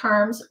come to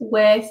terms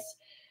with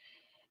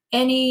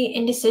any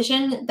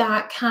indecision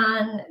that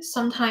can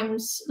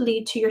sometimes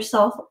lead to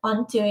yourself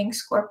undoing,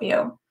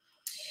 Scorpio.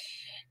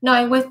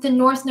 Now, with the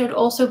North Node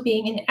also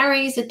being in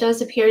Aries, it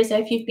does appear as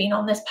if you've been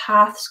on this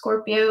path,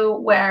 Scorpio,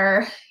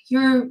 where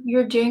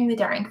you're doing the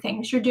daring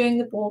things, you're doing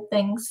the bold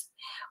things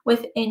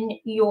within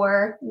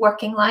your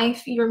working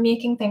life. You're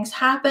making things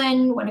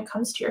happen when it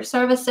comes to your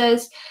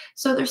services.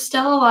 So there's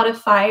still a lot of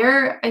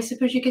fire, I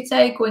suppose you could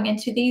say, going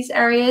into these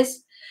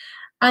areas.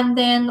 And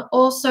then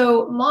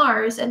also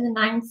Mars in the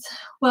ninth.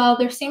 Well,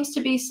 there seems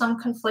to be some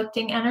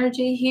conflicting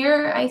energy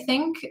here, I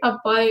think,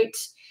 about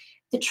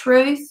the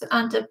truth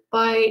and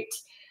about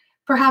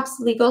perhaps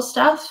legal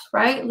stuff,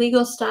 right?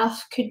 Legal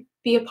stuff could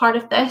be a part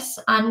of this,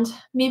 and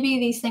maybe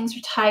these things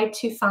are tied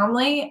to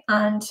family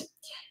and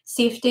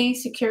safety,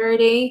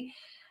 security.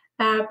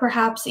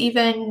 Perhaps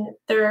even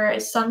there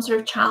is some sort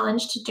of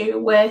challenge to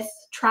do with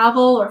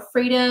travel or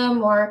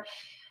freedom or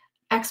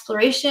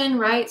exploration,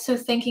 right? So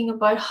thinking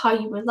about how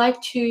you would like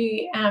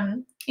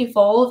to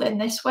evolve in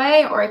this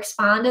way or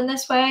expand in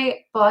this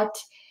way, but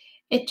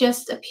it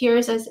just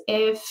appears as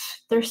if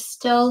there's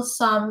still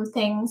some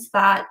things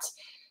that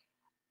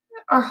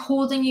are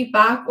holding you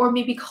back, or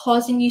maybe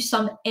causing you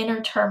some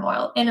inner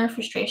turmoil, inner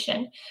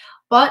frustration.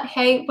 But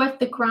hey, with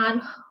the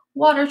grand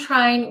water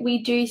trine,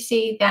 we do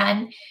see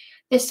then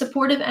this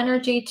supportive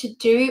energy to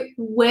do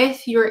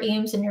with your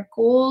aims and your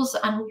goals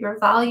and your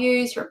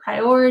values, your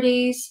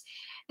priorities,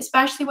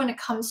 especially when it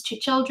comes to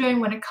children,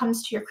 when it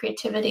comes to your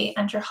creativity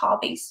and your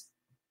hobbies.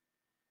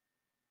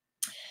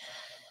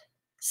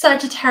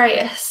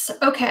 Sagittarius.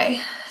 Okay,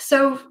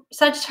 so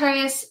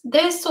Sagittarius,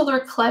 this solar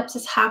eclipse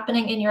is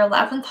happening in your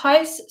 11th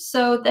house.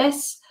 So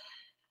this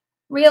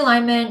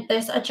realignment,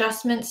 this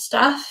adjustment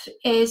stuff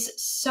is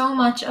so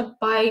much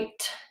about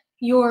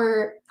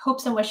your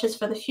hopes and wishes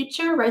for the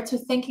future, right? So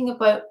thinking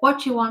about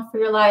what you want for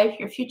your life,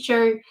 your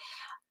future,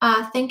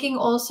 thinking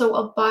also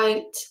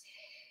about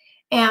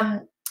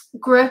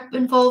group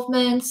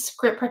involvements,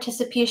 group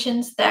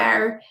participations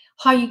there,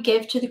 how you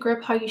give to the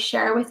group, how you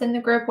share within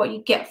the group, what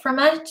you get from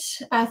it,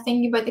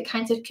 thinking about the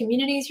kinds of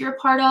communities you're a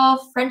part of,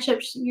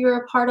 friendships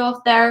you're a part of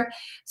there.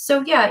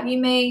 So yeah, you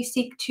may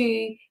seek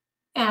to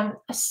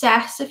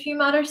assess a few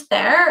matters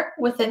there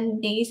within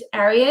these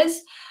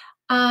areas,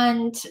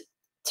 and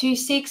to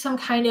seek some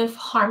kind of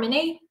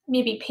harmony,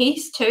 maybe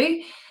peace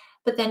too.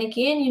 But then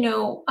again, you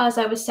know, as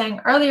I was saying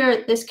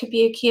earlier, this could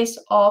be a case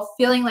of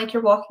feeling like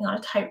you're walking on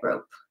a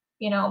tightrope,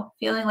 you know,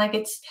 feeling like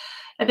it's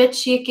a bit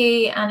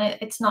shaky and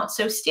it's not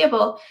so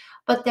stable.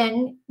 But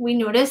then we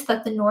notice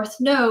that the North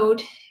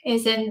Node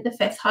is in the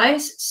fifth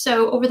house.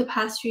 So over the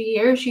past few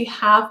years, you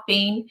have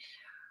been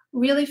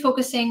really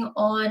focusing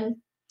on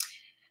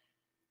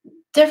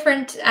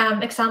different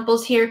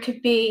examples here.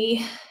 Could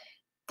be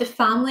the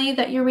family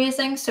that you're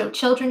raising, so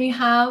children you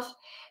have.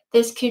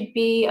 This could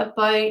be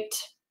about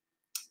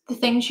the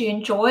things you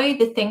enjoy,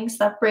 the things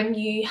that bring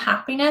you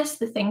happiness,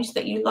 the things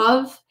that you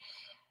love.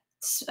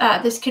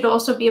 This could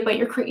also be about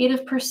your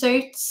creative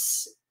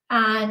pursuits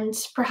and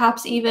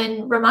perhaps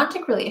even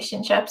romantic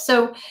relationships.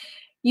 So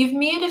you've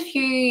made a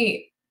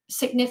few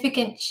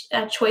significant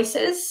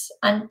choices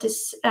and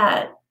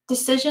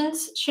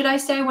decisions, should I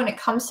say, when it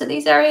comes to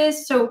these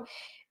areas. So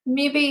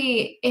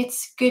maybe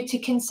it's good to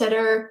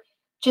consider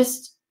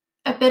just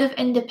a bit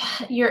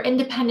of your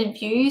independent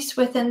views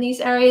within these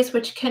areas,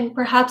 which can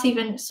perhaps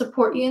even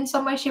support you in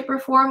some way, shape, or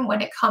form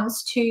when it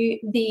comes to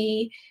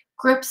the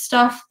group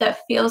stuff that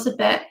feels a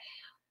bit,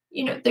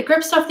 you know, the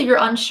group stuff that you're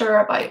unsure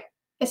about,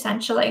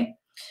 essentially.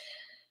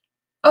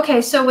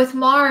 Okay, so with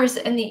Mars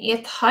in the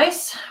eighth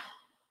house,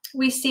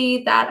 we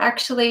see that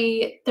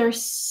actually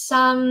there's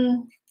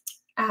some,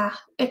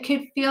 it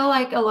could feel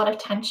like a lot of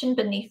tension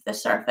beneath the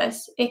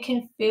surface. It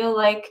can feel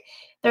like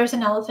there's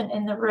an elephant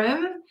in the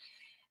room.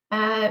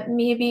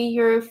 Maybe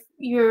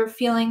you're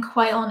feeling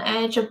quite on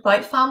edge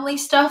about family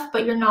stuff,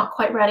 but you're not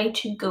quite ready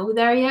to go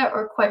there yet,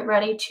 or quite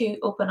ready to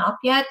open up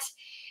yet.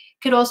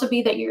 Could also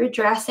be that you're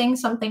addressing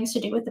some things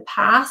to do with the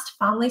past.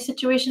 Family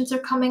situations are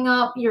coming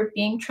up. You're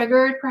being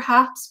triggered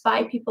perhaps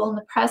by people in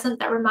the present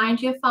that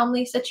remind you of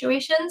family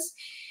situations.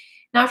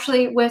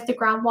 Naturally, with the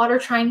groundwater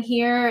trine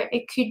here,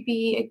 it could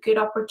be a good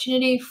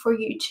opportunity for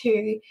you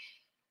to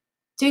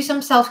do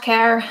some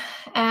self-care,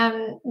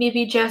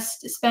 maybe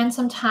just spend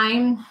some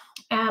time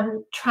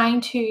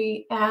trying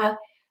to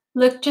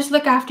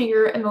look after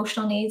your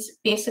emotional needs,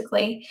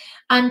 basically,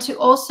 and to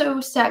also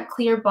set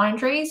clear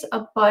boundaries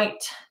about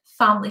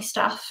family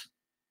stuff.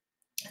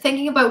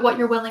 Thinking about what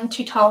you're willing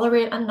to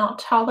tolerate and not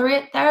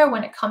tolerate there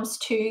when it comes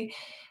to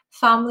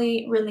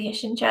family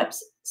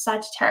relationships,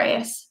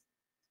 Sagittarius.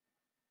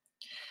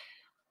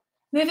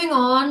 Moving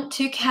on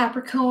to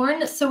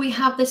Capricorn. So we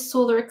have this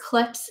solar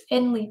eclipse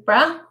in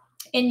Libra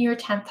in your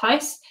 10th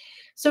house.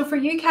 So for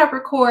you,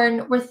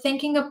 Capricorn, we're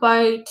thinking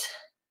about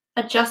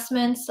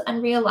adjustments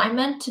and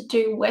realignment to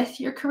do with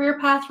your career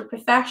path, your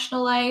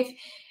professional life,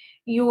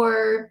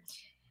 your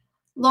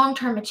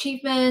long-term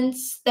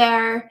achievements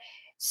there.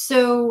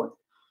 So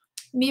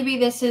maybe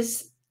this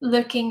is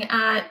looking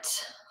at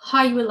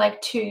how you would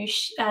like to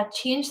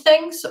change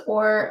things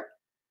or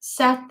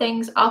set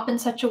things up in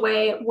such a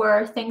way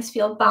where things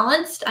feel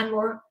balanced and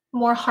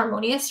more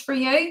harmonious for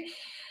you.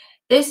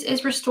 This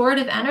is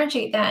restorative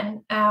energy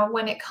then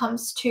when it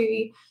comes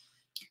to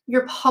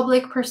your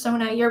public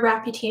persona, your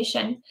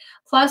reputation.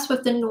 Plus,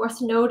 with the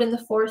North Node in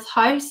the fourth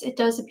house, it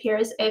does appear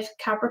as if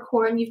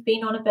Capricorn, you've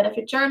been on a bit of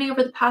a journey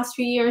over the past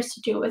few years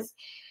to do with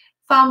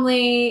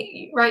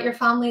family, right? Your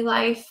family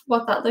life,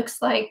 what that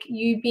looks like,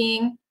 you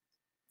being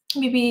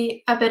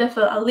maybe a bit of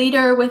a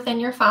leader within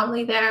your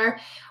family there,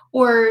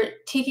 or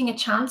taking a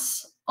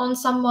chance on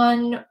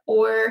someone,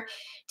 or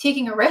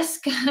taking a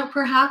risk,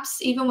 perhaps,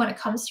 even when it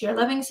comes to your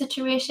living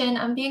situation,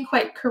 and being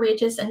quite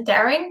courageous and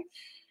daring.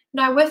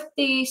 Now, with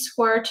the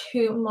square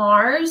to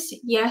Mars,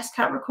 yes,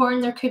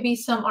 Capricorn, there could be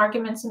some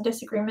arguments and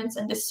disagreements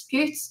and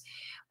disputes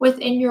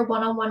within your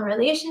one-on-one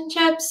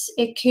relationships.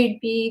 It could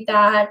be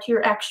that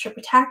you're extra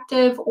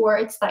protective, or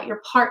it's that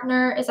your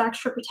partner is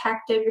extra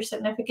protective, your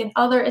significant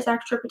other is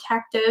extra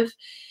protective.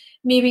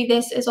 Maybe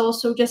this is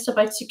also just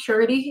about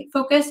security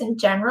focus in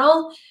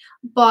general.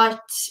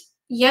 But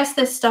yes,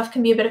 this stuff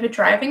can be a bit of a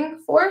driving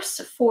force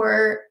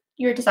for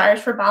your desires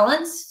for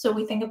balance. So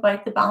we think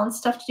about the balance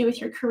stuff to do with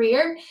your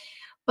career.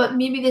 But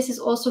maybe this is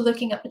also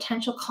looking at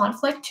potential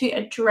conflict to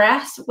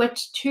address,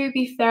 which, to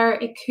be fair,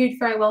 it could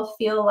very well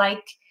feel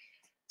like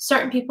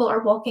certain people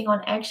are walking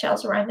on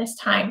eggshells around this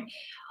time.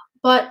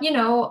 But, you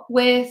know,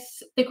 with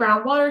the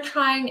groundwater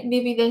trine,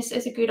 maybe this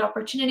is a good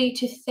opportunity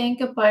to think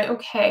about,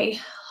 okay,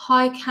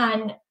 how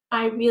can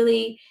I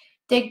really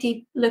dig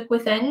deep, look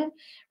within,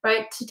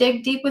 right? To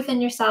dig deep within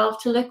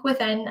yourself, to look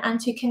within, and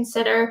to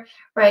consider,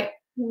 right,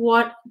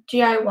 what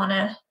do I want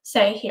to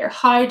say here?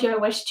 How do I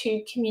wish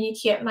to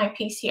communicate my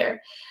piece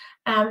here?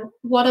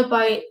 What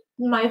about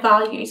my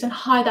values and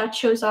how that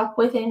shows up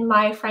within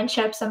my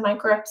friendships and my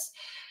groups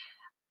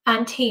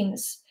and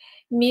teams?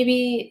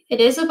 Maybe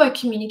it is about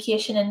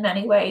communication in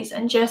many ways,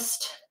 and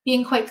just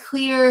being quite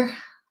clear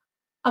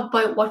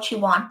about what you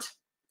want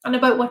and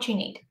about what you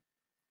need.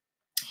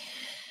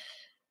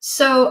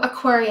 So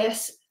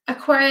Aquarius,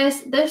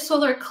 this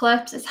solar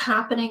eclipse is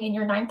happening in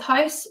your ninth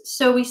house.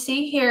 So we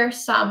see here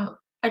some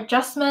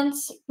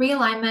adjustments,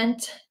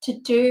 realignment to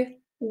do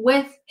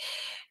with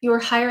your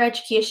higher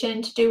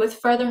education, to do with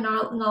further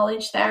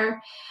knowledge there,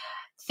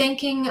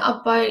 thinking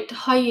about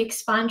how you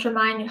expand your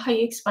mind and how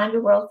you expand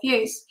your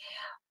worldviews.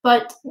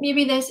 But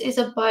maybe this is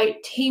about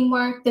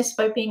teamwork, this is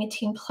about being a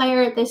team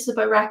player, this is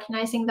about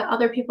recognizing that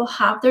other people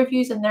have their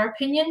views and their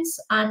opinions.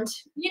 And,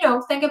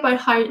 think about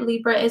how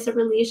Libra is a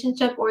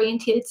relationship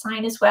oriented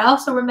sign as well.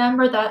 So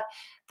remember that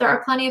there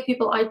are plenty of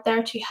people out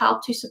there to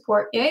help, to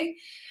support you.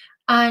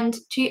 And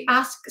to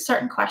ask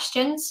certain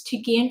questions to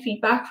gain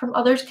feedback from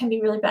others can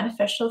be really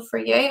beneficial for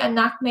you. And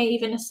that may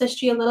even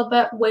assist you a little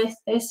bit with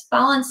this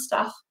balance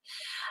stuff.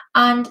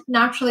 And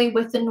naturally,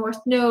 with the North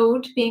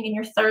Node being in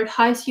your third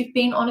house, you've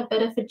been on a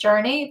bit of a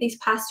journey these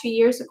past few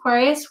years,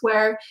 Aquarius,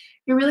 where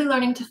you're really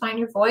learning to find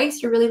your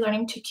voice. You're really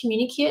learning to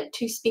communicate,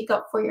 to speak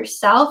up for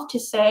yourself, to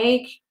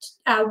say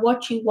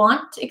what you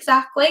want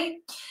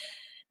exactly.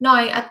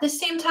 Now, at the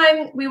same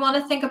time, we want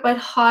to think about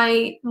how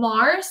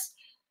Mars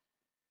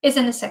is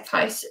in the sixth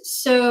house.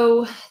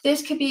 So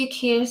this could be a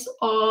case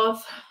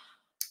of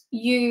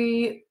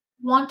you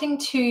wanting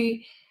to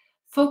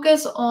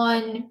focus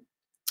on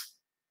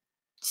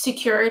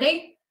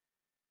security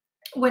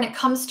when it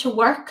comes to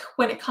work,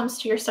 when it comes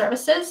to your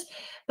services,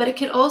 but it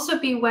could also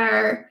be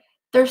where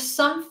there's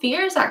some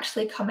fears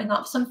actually coming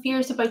up, some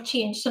fears about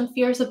change, some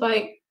fears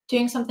about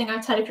doing something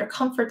outside of your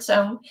comfort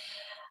zone.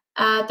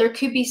 There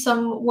could be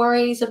some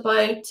worries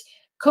about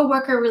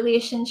co-worker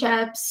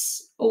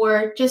relationships,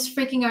 or just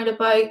freaking out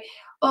about,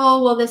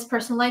 oh, will this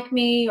person like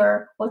me,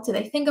 or what do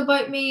they think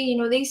about me?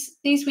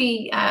 These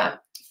wee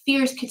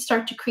fears could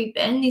start to creep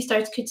in. These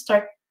doubts could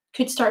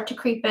start to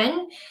creep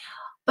in.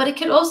 But it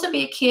could also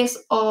be a case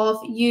of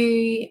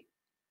you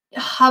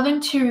having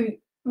to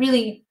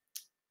really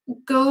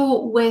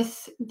go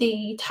with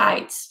the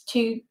tides,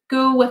 to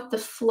go with the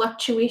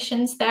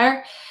fluctuations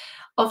there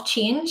of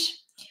change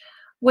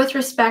with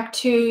respect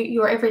to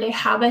your everyday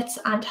habits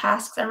and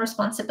tasks and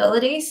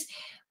responsibilities,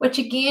 which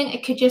again,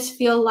 it could just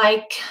feel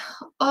like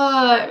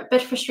a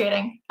bit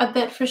frustrating.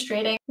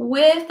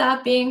 With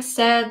that being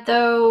said,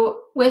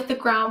 though, with the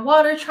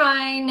groundwater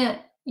trine,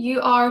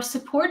 you are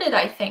supported,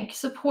 I think,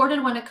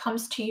 supported when it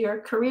comes to your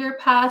career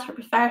path, your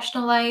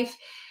professional life,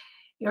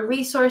 your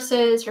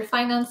resources, your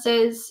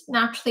finances.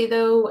 Naturally,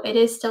 though, it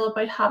is still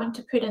about having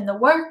to put in the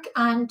work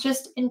and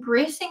just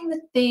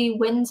embracing the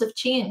winds of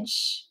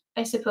change,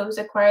 I suppose,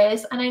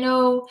 Aquarius. And I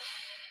know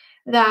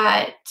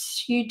that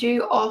you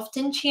do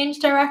often change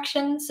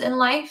directions in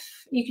life.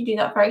 You can do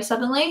that very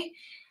suddenly.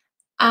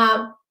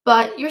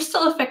 But you're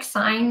still a fixed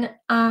sign,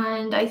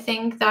 and I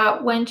think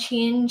that when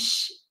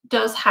change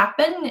does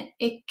happen,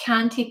 it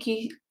can take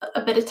you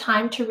a bit of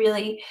time to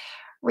really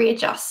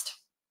readjust.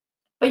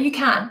 But you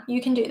can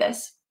do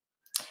this.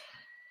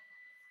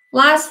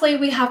 Lastly,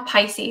 we have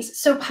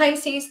Pisces. So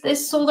Pisces,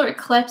 this solar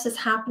eclipse is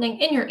happening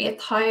in your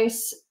 8th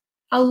house.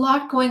 A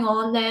lot going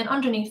on then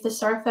underneath the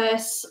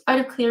surface, out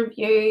of clear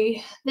view.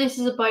 This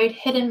is about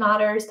hidden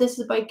matters. This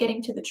is about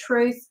getting to the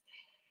truth,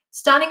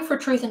 standing for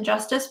truth and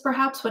justice,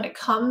 perhaps, when it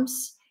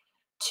comes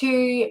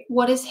to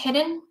what is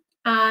hidden,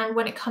 and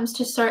when it comes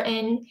to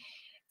certain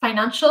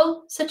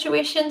financial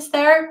situations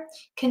there,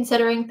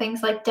 considering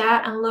things like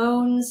debt and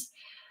loans,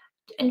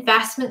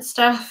 investment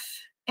stuff,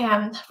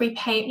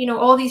 repay,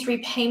 all these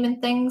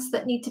repayment things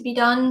that need to be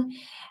done,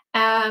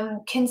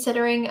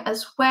 considering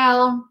as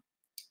well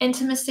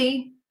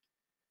intimacy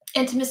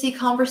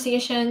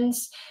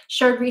conversations,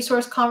 shared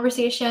resource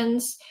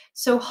conversations.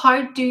 So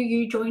how do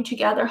you join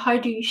together? How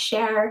do you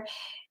share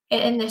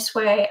in this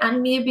way?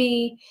 And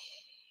maybe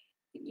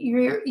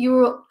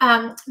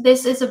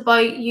this is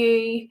about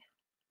you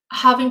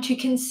having to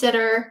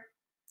consider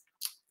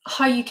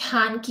how you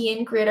can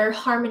gain greater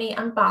harmony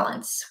and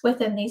balance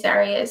within these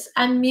areas.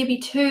 And maybe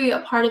too, a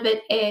part of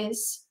it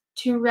is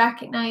to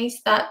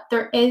recognize that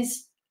there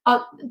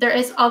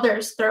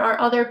are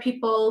other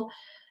people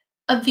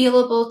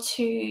available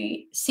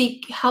to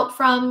seek help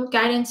from,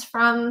 guidance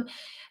from,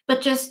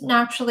 but just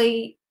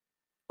naturally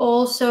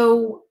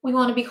also we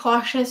want to be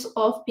cautious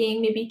of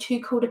being maybe too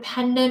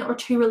codependent or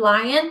too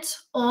reliant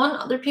on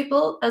other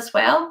people as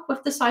well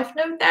with the South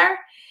Node there.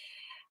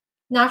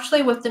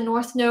 Naturally, with the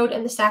North Node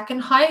in the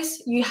 2nd house,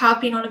 you have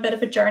been on a bit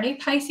of a journey,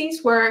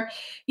 Pisces, where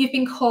you've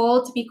been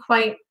called to be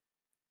quite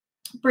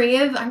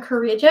brave and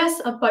courageous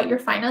about your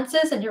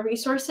finances and your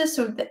resources.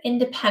 So the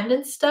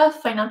independent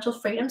stuff, financial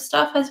freedom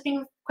stuff has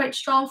been quite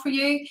strong for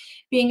you,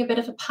 being a bit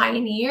of a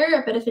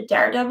pioneer, a bit of a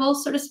daredevil,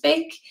 so to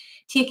speak,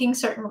 taking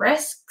certain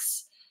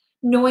risks,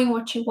 knowing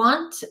what you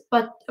want.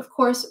 But of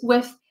course,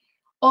 with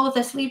all of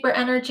this Libra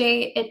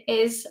energy, it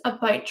is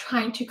about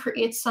trying to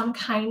create some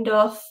kind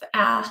of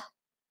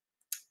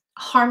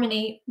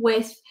harmony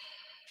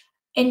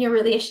in your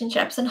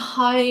relationships, and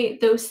how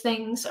those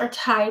things are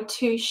tied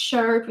to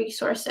shared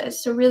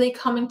resources. So really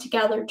coming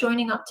together,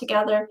 joining up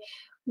together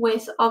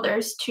with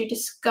others to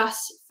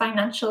discuss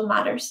financial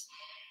matters.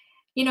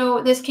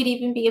 This could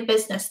even be a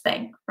business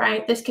thing,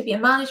 right? This could be a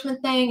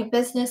management thing, a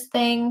business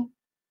thing.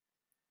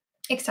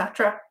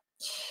 etc.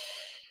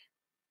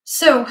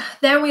 So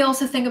then we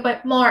also think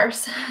about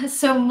Mars.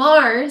 So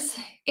Mars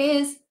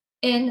is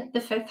in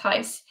the fifth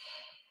house.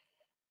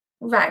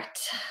 Right.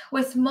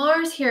 With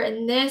Mars here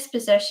in this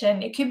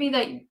position, it could be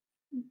that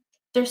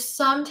there's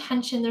some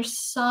tension, there's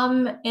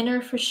some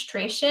inner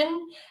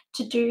frustration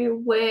to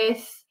do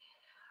with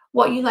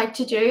what you like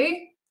to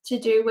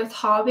do with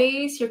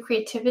hobbies, your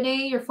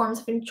creativity, your forms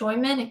of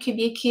enjoyment. It could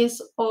be a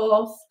case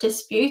of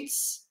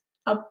disputes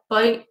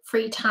about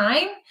free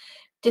time,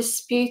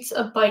 disputes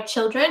about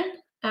children.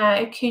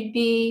 It could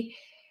be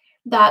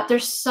that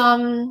there's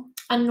some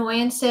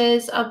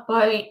annoyances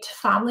about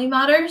family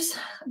matters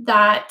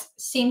that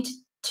seem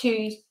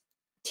to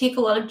take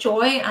a lot of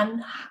joy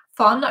and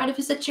fun out of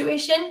a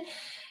situation.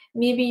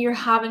 Maybe you're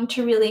having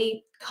to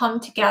really come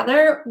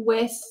together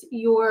with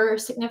your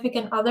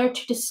significant other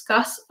to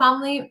discuss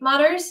family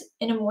matters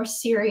in a more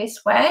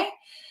serious way.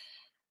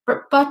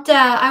 But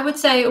I would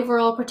say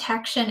overall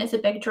protection is a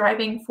big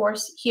driving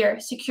force here.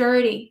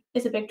 Security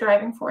is a big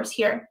driving force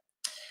here.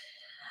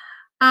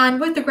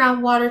 And with the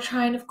groundwater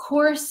trine, of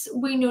course,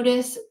 we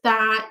notice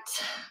that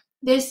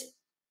this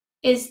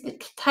is the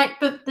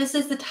type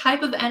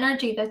of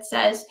energy that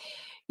says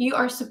you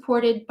are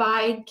supported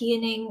by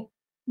gaining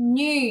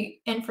new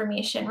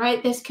information,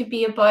 right? This could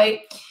be about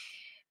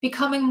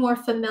becoming more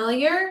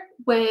familiar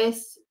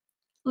with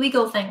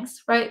legal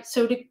things, right?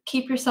 So to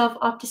keep yourself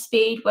up to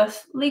speed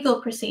with legal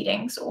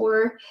proceedings,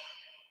 or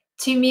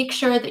to make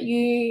sure that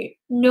you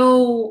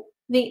know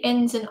the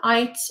ins and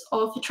outs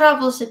of the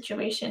travel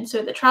situation,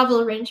 so the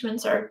travel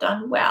arrangements are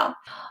done well.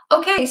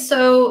 Okay,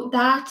 so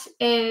that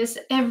is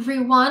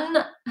everyone.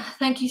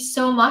 Thank you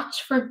so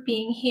much for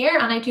being here.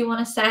 And I do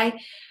want to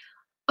say,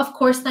 of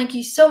course, thank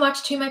you so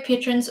much to my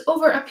patrons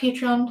over at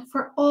Patreon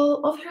for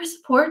all of your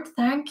support.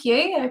 Thank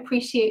you. I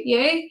appreciate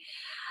you.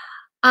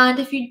 And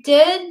if you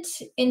did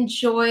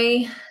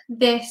enjoy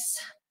this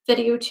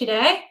video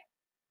today,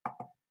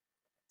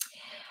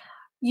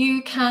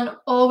 you can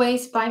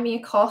always buy me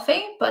a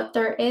coffee, but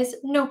there is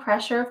no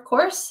pressure, of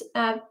course.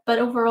 But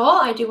overall,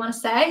 I do want to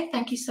say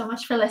thank you so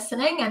much for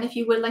listening. And if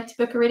you would like to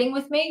book a reading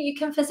with me, you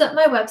can visit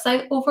my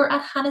website over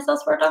at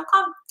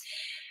hannahselsewhere.com.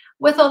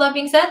 With all that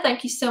being said,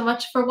 thank you so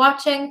much for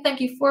watching. Thank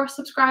you for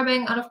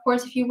subscribing. And of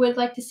course, if you would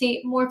like to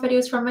see more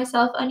videos from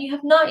myself and you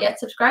have not yet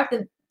subscribed,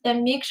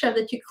 then make sure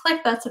that you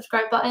click that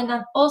subscribe button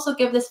and also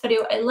give this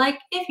video a like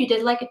if you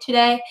did like it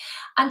today.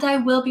 And I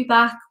will be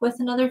back with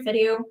another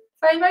video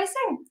very, very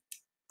soon.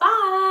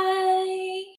 Bye!